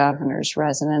of the governor's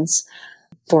residence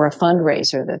for a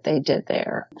fundraiser that they did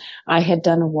there. I had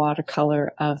done a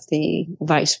watercolor of the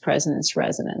vice president's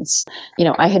residence.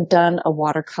 I had done a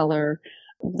watercolor,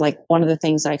 like one of the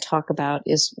things I talk about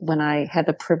is when I had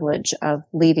the privilege of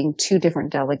leading 2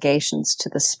 different delegations to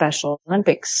the Special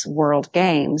Olympics World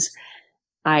Games.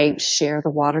 I share the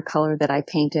watercolor that I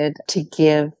painted to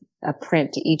give a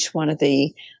print to each one of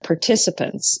the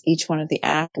participants, each one of the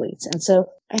athletes. And so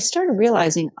I started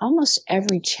realizing almost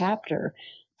every chapter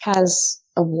has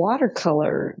a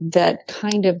watercolor that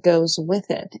kind of goes with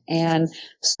it. And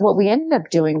so what we ended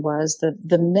up doing was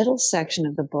the middle section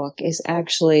of the book is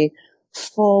actually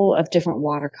full of different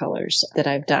watercolors that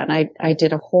I've done. I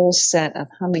did a whole set of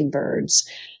hummingbirds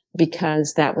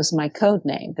because that was my code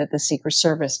name that the Secret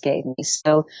Service gave me.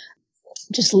 So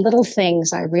just little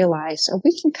things I realized,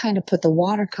 we can kind of put the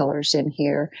watercolors in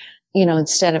here,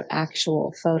 instead of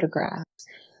actual photographs.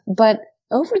 But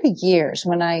over the years,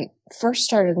 when I first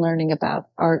started learning about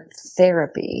art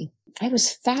therapy, I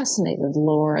was fascinated,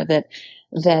 Laura,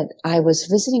 that I was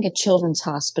visiting a children's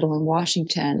hospital in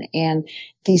Washington, and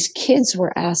these kids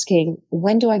were asking,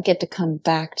 when do I get to come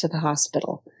back to the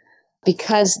hospital?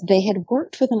 Because they had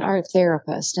worked with an art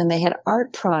therapist and they had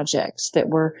art projects that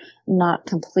were not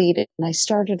completed. And I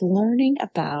started learning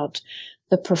about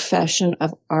the profession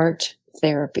of art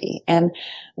therapy. And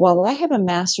while I have a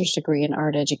master's degree in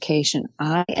art education,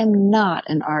 I am not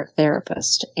an art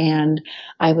therapist. And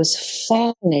I was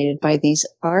fascinated by these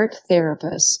art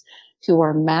therapists who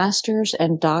are master's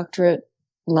and doctorate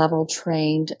level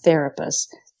trained therapists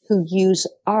who use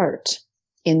art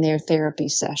in their therapy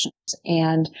sessions.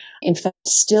 And in fact,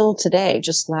 still today,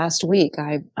 just last week,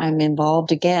 I'm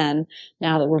involved again,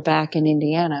 now that we're back in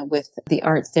Indiana, with the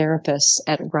art therapists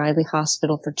at Riley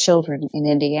Hospital for Children in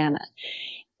Indiana.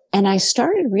 And I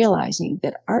started realizing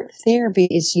that art therapy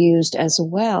is used as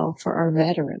well for our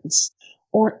veterans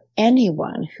or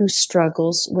anyone who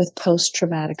struggles with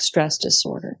post-traumatic stress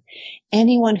disorder,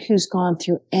 anyone who's gone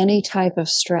through any type of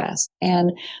stress.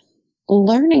 And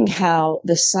learning how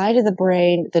the side of the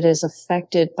brain that is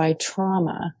affected by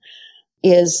trauma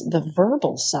is the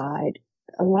verbal side.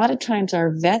 A lot of times our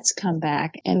vets come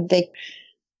back and they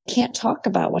can't talk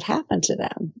about what happened to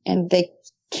them, and they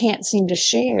can't seem to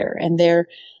share, and they're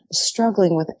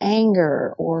struggling with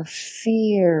anger or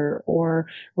fear or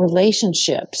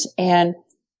relationships. And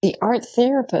the art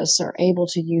therapists are able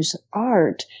to use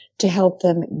art to help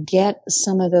them get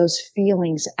some of those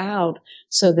feelings out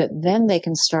so that then they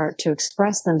can start to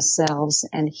express themselves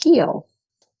and heal.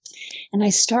 And I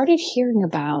started hearing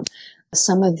about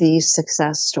some of these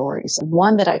success stories.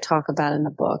 One that I talk about in the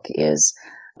book is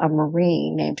a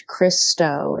Marine named Chris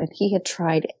Stowe, and he had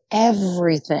tried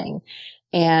everything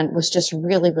and was just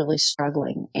really, really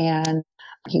struggling. And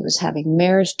he was having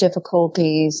marriage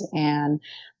difficulties and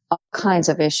all kinds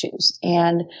of issues.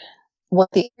 And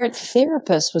what the art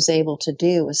therapist was able to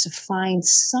do was to find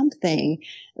something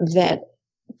that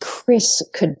Chris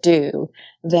could do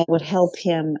that would help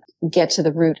him get to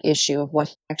the root issue of what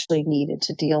he actually needed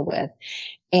to deal with.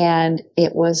 And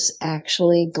it was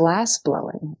actually glass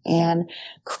blowing. And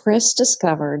Chris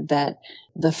discovered that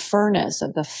the furnace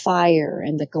of the fire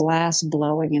and the glass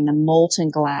blowing and the molten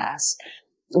glass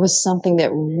was something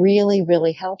that really,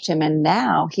 really helped him. And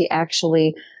now he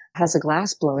actually has a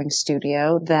glass blowing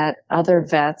studio that other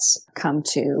vets come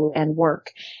to and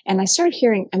work. And I started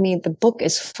hearing, the book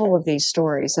is full of these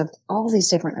stories of all these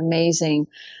different amazing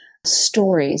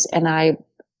stories. And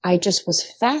I just was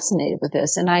fascinated with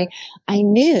this. And I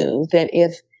knew that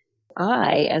if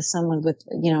I, as someone with,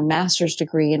 master's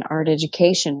degree in art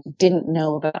education, didn't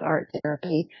know about art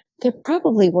therapy, there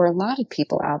probably were a lot of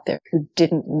people out there who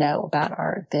didn't know about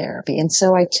art therapy. And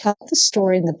so I tell the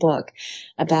story in the book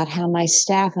about how my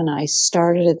staff and I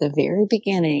started at the very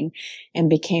beginning and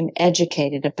became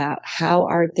educated about how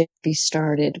art therapy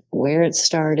started, where it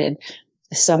started,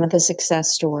 some of the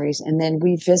success stories. And then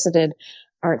we visited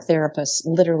art therapists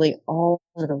literally all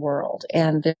over the world.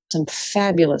 And there's some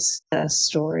fabulous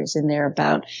stories in there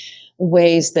about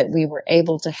ways that we were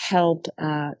able to help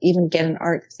even get an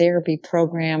art therapy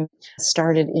program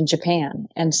started in Japan.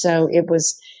 And so it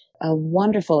was a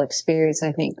wonderful experience,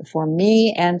 I think, for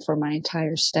me and for my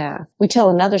entire staff. We tell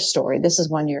another story. This is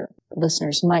one your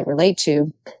listeners might relate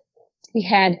to.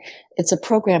 It's a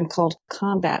program called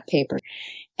Combat Paper.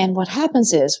 And what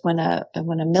happens is when a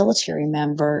military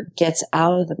member gets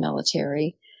out of the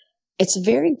military, it's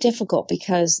very difficult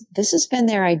because this has been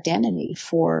their identity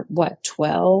for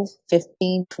 12,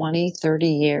 15, 20, 30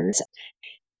 years.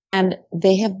 And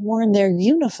they have worn their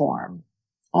uniform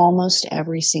almost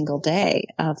every single day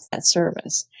of that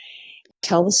service.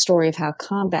 Tell the story of how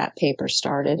Combat Paper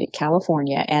started in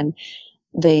California, and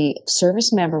the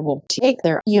service member will take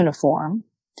their uniform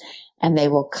and they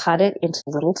will cut it into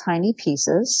little tiny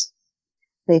pieces.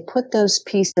 They put those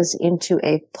pieces into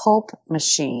a pulp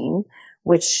machine,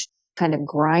 which kind of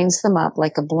grinds them up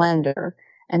like a blender.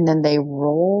 And then they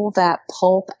roll that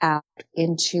pulp out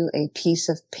into a piece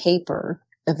of paper,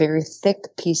 a very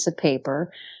thick piece of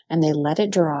paper, and they let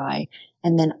it dry.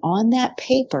 And then on that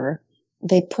paper,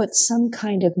 they put some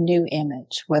kind of new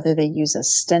image, whether they use a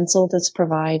stencil that's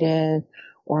provided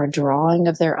or a drawing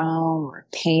of their own or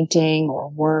a painting or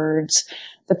words.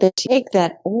 But they take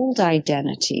that old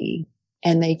identity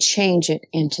and they change it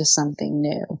into something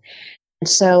new. And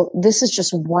so this is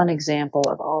just one example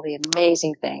of all the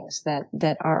amazing things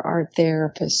that our art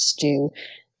therapists do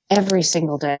every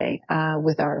single day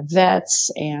with our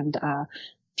vets and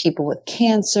people with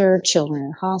cancer, children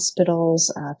in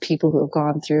hospitals, people who have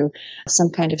gone through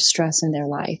some kind of stress in their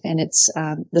life. And it's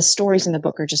the stories in the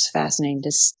book are just fascinating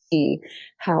to see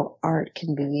how art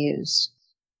can be used.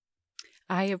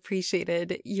 I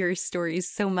appreciated your stories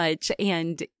so much.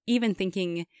 And even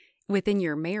thinking within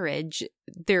your marriage,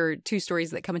 there are two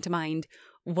stories that come into mind.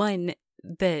 One,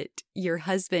 that your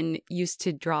husband used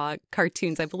to draw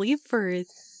cartoons, I believe, for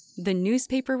the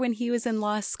newspaper when he was in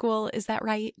law school. Is that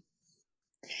right?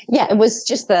 Yeah, it was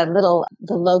just the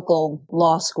local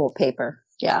law school paper.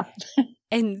 Yeah.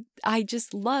 And I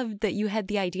just loved that you had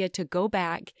the idea to go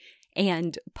back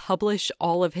and publish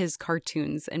all of his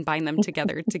cartoons and bind them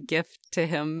together to gift to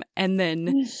him. And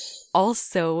then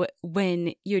also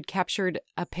when you had captured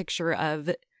a picture of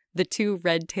the two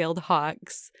red-tailed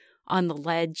hawks on the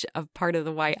ledge of part of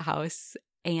the White House,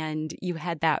 and you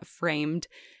had that framed,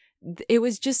 it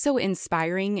was just so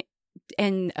inspiring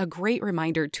and a great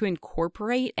reminder to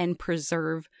incorporate and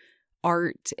preserve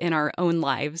art in our own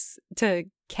lives, to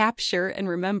capture and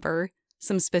remember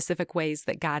some specific ways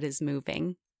that God is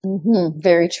moving. Mm-hmm.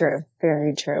 Very true.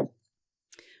 Very true.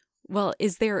 Well,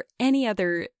 is there any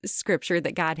other scripture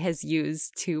that God has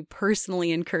used to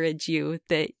personally encourage you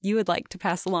that you would like to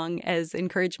pass along as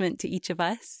encouragement to each of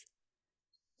us?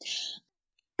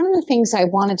 One of the things I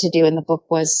wanted to do in the book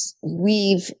was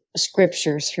weave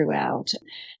scriptures throughout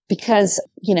because,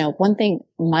 one thing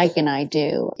Mike and I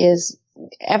do is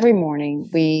every morning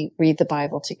we read the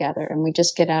Bible together and we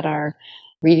just get out our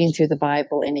reading through the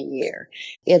Bible in a year.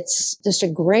 It's just a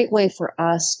great way for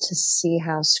us to see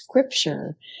how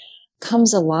scripture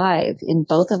comes alive in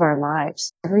both of our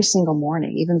lives every single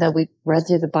morning, even though we've read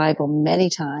through the Bible many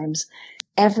times.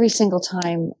 Every single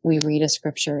time we read a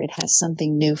scripture, it has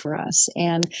something new for us.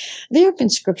 And there have been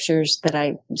scriptures that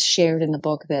I shared in the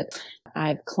book that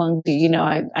I've clung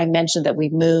to. I mentioned that we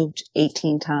moved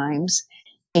 18 times,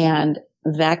 and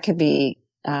that could be,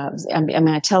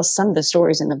 I tell some of the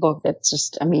stories in the book that's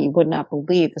just, you would not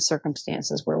believe the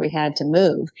circumstances where we had to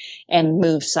move and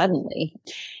move suddenly.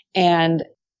 And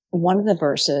one of the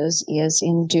verses is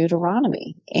in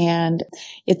Deuteronomy, and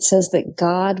it says that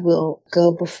God will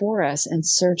go before us and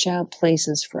search out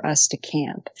places for us to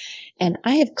camp. And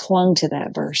I have clung to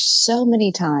that verse so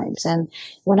many times. And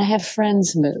when I have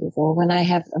friends move, or when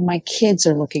my kids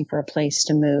are looking for a place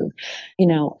to move,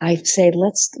 I say,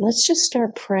 let's just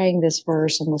start praying this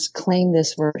verse, and let's claim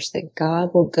this verse that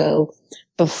God will go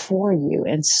before you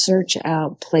and search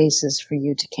out places for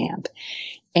you to camp.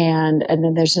 And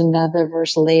then there's another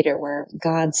verse later where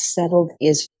God settled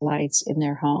Israelites in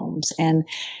their homes, and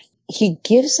he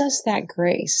gives us that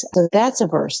grace. So that's a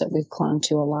verse that we've clung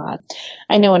to a lot.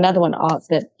 I know another one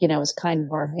that, is kind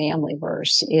of our family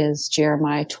verse is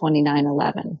Jeremiah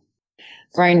 29:11.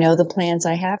 For I know the plans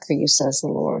I have for you, says the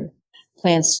Lord.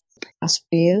 Plans to prosper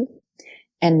you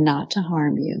and not to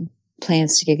harm you.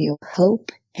 Plans to give you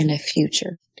hope and a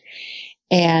future.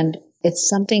 And it's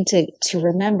something to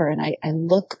remember. And I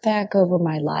look back over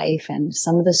my life and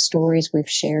some of the stories we've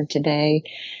shared today,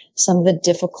 some of the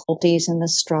difficulties and the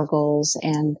struggles,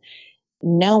 and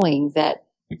knowing that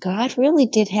God really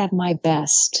did have my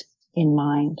best in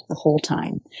mind the whole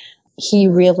time. He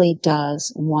really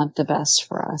does want the best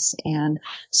for us. And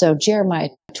so Jeremiah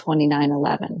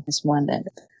 29:11 is one that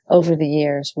over the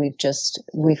years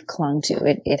we've clung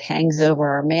to. It hangs over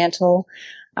our mantle.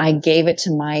 I gave it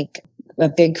to Mike, a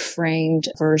big framed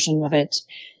version of it,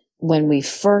 when we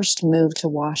first moved to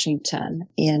Washington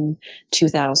in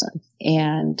 2000.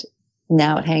 And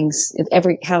now it hangs in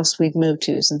every house we've moved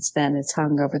to since then. It's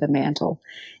hung over the mantle,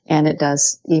 and it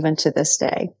does even to this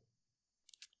day.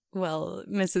 Well,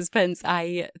 Mrs. Pence,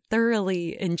 I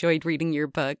thoroughly enjoyed reading your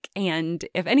book. And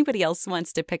if anybody else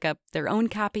wants to pick up their own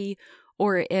copy,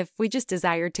 or if we just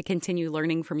desire to continue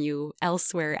learning from you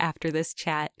elsewhere after this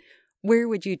chat, where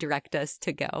would you direct us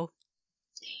to go?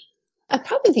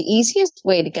 Probably the easiest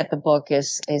way to get the book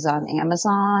is on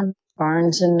Amazon,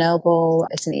 Barnes and Noble.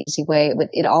 It's an easy way. But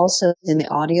it also is in the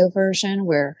audio version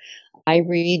where I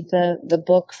read the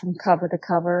book from cover to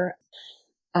cover.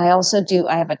 I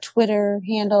have a Twitter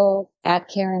handle at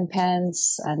Karen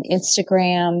Pence, on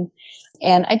Instagram.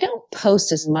 And I don't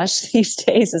post as much these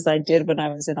days as I did when I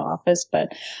was in office,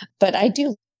 but I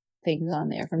do things on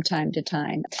there from time to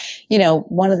time.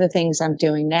 One of the things I'm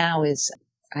doing now is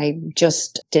I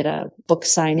just did a book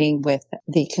signing with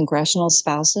the congressional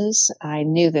spouses. I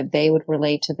knew that they would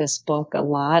relate to this book a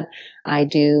lot. I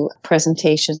do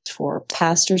presentations for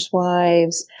pastors'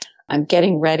 wives. I'm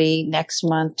getting ready next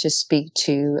month to speak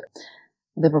to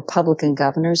the Republican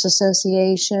Governors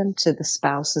Association, to the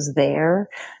spouses there.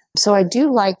 So I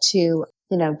do like to,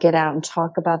 get out and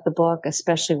talk about the book,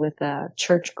 especially with a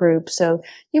church group. So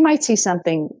you might see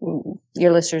something,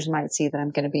 your listeners might see that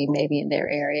I'm going to be maybe in their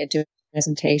area doing a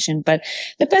presentation. But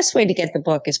the best way to get the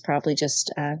book is probably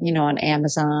just, on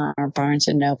Amazon or Barnes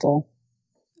and Noble.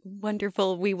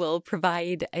 Wonderful. We will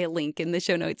provide a link in the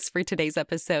show notes for today's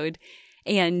episode.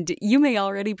 And you may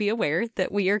already be aware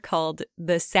that we are called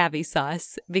the Savvy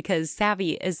Sauce because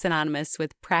savvy is synonymous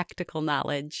with practical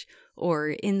knowledge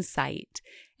or insight.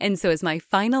 And so as my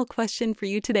final question for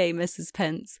you today, Mrs.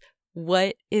 Pence,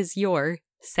 what is your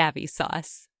Savvy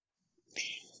Sauce?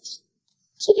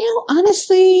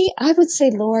 Honestly, I would say,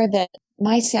 Laura, that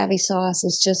my Savvy Sauce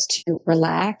is just to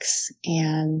relax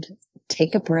and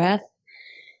take a breath,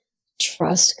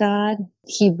 trust God.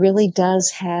 He really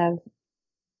does have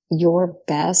your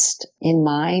best in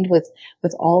mind with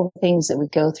all the things that we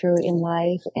go through in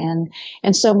life. And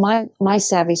so my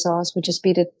Savvy Sauce would just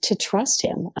be to trust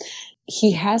him.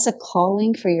 He has a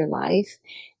calling for your life,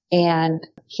 and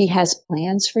he has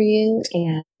plans for you,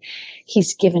 and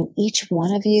he's given each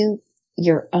one of you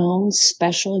your own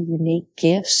special, unique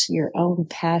gifts, your own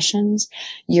passions,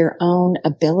 your own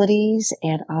abilities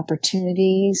and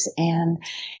opportunities.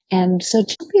 And so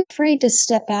don't be afraid to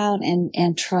step out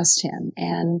and trust him.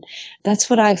 And that's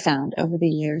what I found over the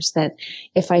years, that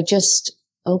if I just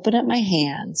open up my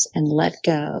hands and let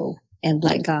go and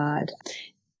let God,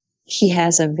 he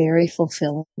has a very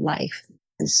fulfilling life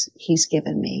he's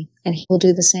given me, and he will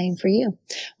do the same for you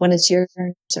when it's your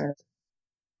turn to serve.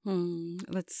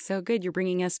 That's so good. You're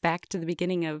bringing us back to the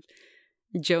beginning of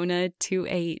Jonah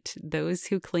 2:8. Those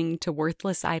who cling to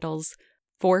worthless idols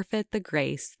forfeit the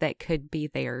grace that could be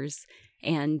theirs.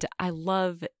 And I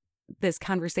love this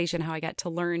conversation, how I got to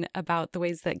learn about the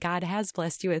ways that God has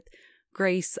blessed you with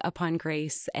grace upon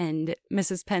grace. And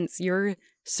Mrs. Pence, your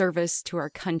service to our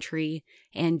country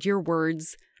and your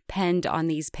words penned on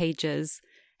these pages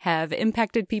have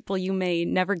impacted people you may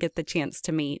never get the chance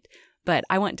to meet. But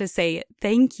I want to say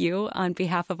thank you on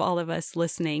behalf of all of us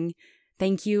listening.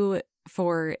 Thank you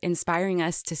for inspiring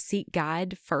us to seek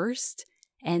God first.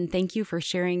 And thank you for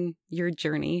sharing your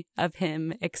journey of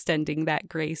Him extending that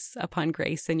grace upon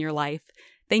grace in your life.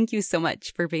 Thank you so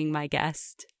much for being my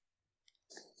guest.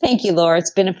 Thank you, Laura.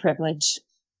 It's been a privilege.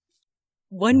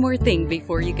 One more thing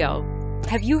before you go.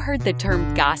 Have you heard the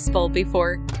term gospel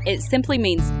before? It simply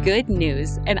means good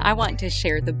news, and I want to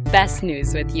share the best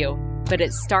news with you. But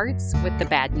it starts with the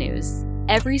bad news.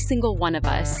 Every single one of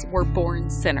us were born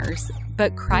sinners,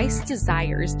 but Christ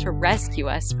desires to rescue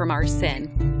us from our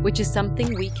sin, which is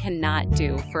something we cannot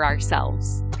do for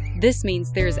ourselves. This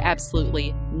means there is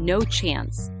absolutely no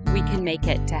chance we can make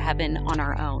it to heaven on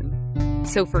our own.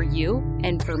 So for you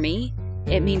and for me,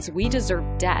 it means we deserve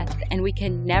death and we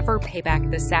can never pay back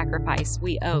the sacrifice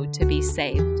we owe to be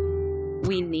saved.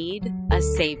 We need a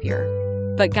Savior.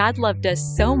 But God loved us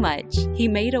so much, He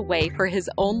made a way for His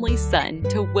only Son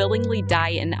to willingly die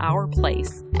in our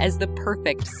place as the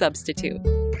perfect substitute.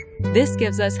 This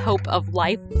gives us hope of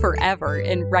life forever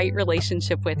in right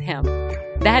relationship with Him.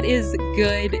 That is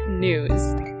good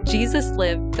news. Jesus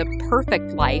lived the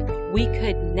perfect life we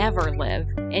could never live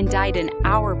and died in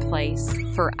our place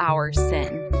for our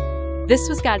sin. This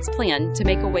was God's plan to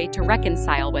make a way to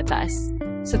reconcile with us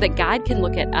so that God can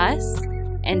look at us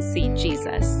and see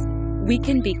Jesus. We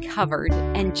can be covered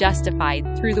and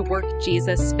justified through the work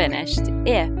Jesus finished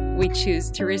if we choose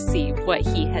to receive what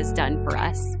He has done for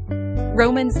us.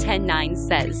 Romans 10:9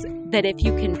 says that if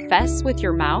you confess with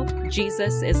your mouth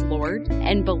Jesus is Lord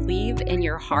and believe in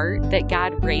your heart that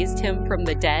God raised Him from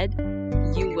the dead,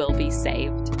 you will be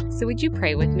saved. So would you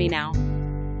pray with me now?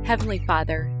 Heavenly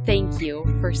Father, thank you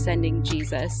for sending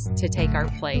Jesus to take our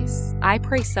place. I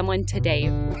pray someone today,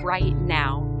 right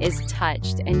now, is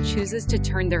touched and chooses to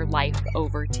turn their life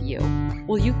over to you.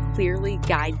 Will you clearly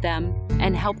guide them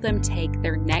and help them take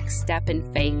their next step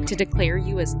in faith to declare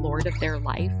you as Lord of their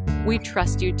life? We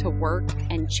trust you to work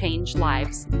and change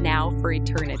lives now for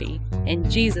eternity. In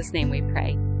Jesus' name we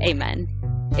pray. Amen.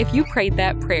 If you prayed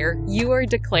that prayer, you are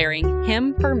declaring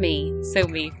Him for me, so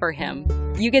me for Him.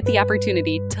 You get the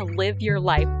opportunity to live your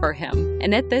life for Him.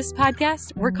 And at this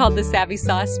podcast, we're called The Savvy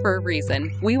Sauce for a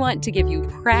reason. We want to give you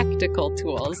practical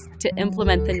tools to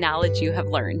implement the knowledge you have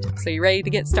learned. So you ready to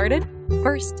get started?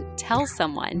 First, tell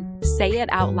someone. Say it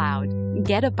out loud.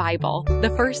 Get a Bible.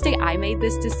 The first day I made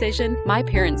this decision, my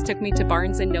parents took me to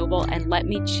Barnes & Noble and let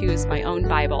me choose my own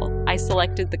Bible. I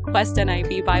selected the Quest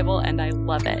NIV Bible and I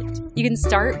love it. You can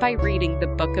start by reading the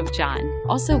book of John.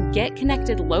 Also, get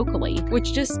connected locally,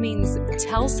 which just means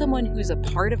tell someone who's a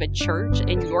part of a church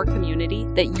in your community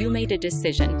that you made a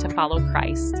decision to follow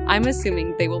Christ. I'm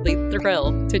assuming they will be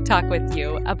thrilled to talk with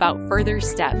you about further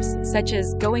steps, such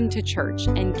as going to church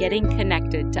and getting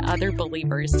connected to other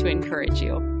believers to encourage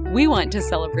you. We want to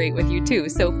celebrate with you too,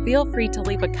 so feel free to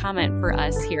leave a comment for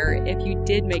us here if you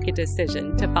did make a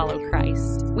decision to follow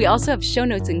Christ. We also have show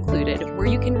notes included where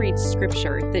you can read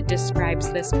scripture that describes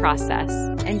this process.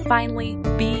 And finally,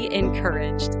 be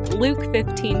encouraged. Luke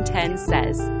 15:10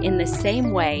 says, "In the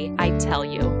same way, I tell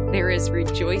you, there is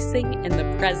rejoicing in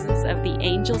the presence of the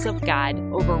angels of God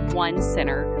over one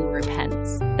sinner who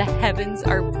repents." The heavens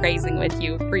are praising with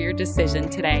you for your decision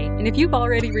today. And if you've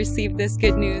already received this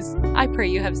good news, I pray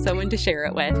you have someone to share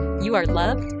it with. You are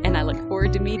loved, and I look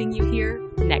forward to meeting you here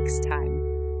next time.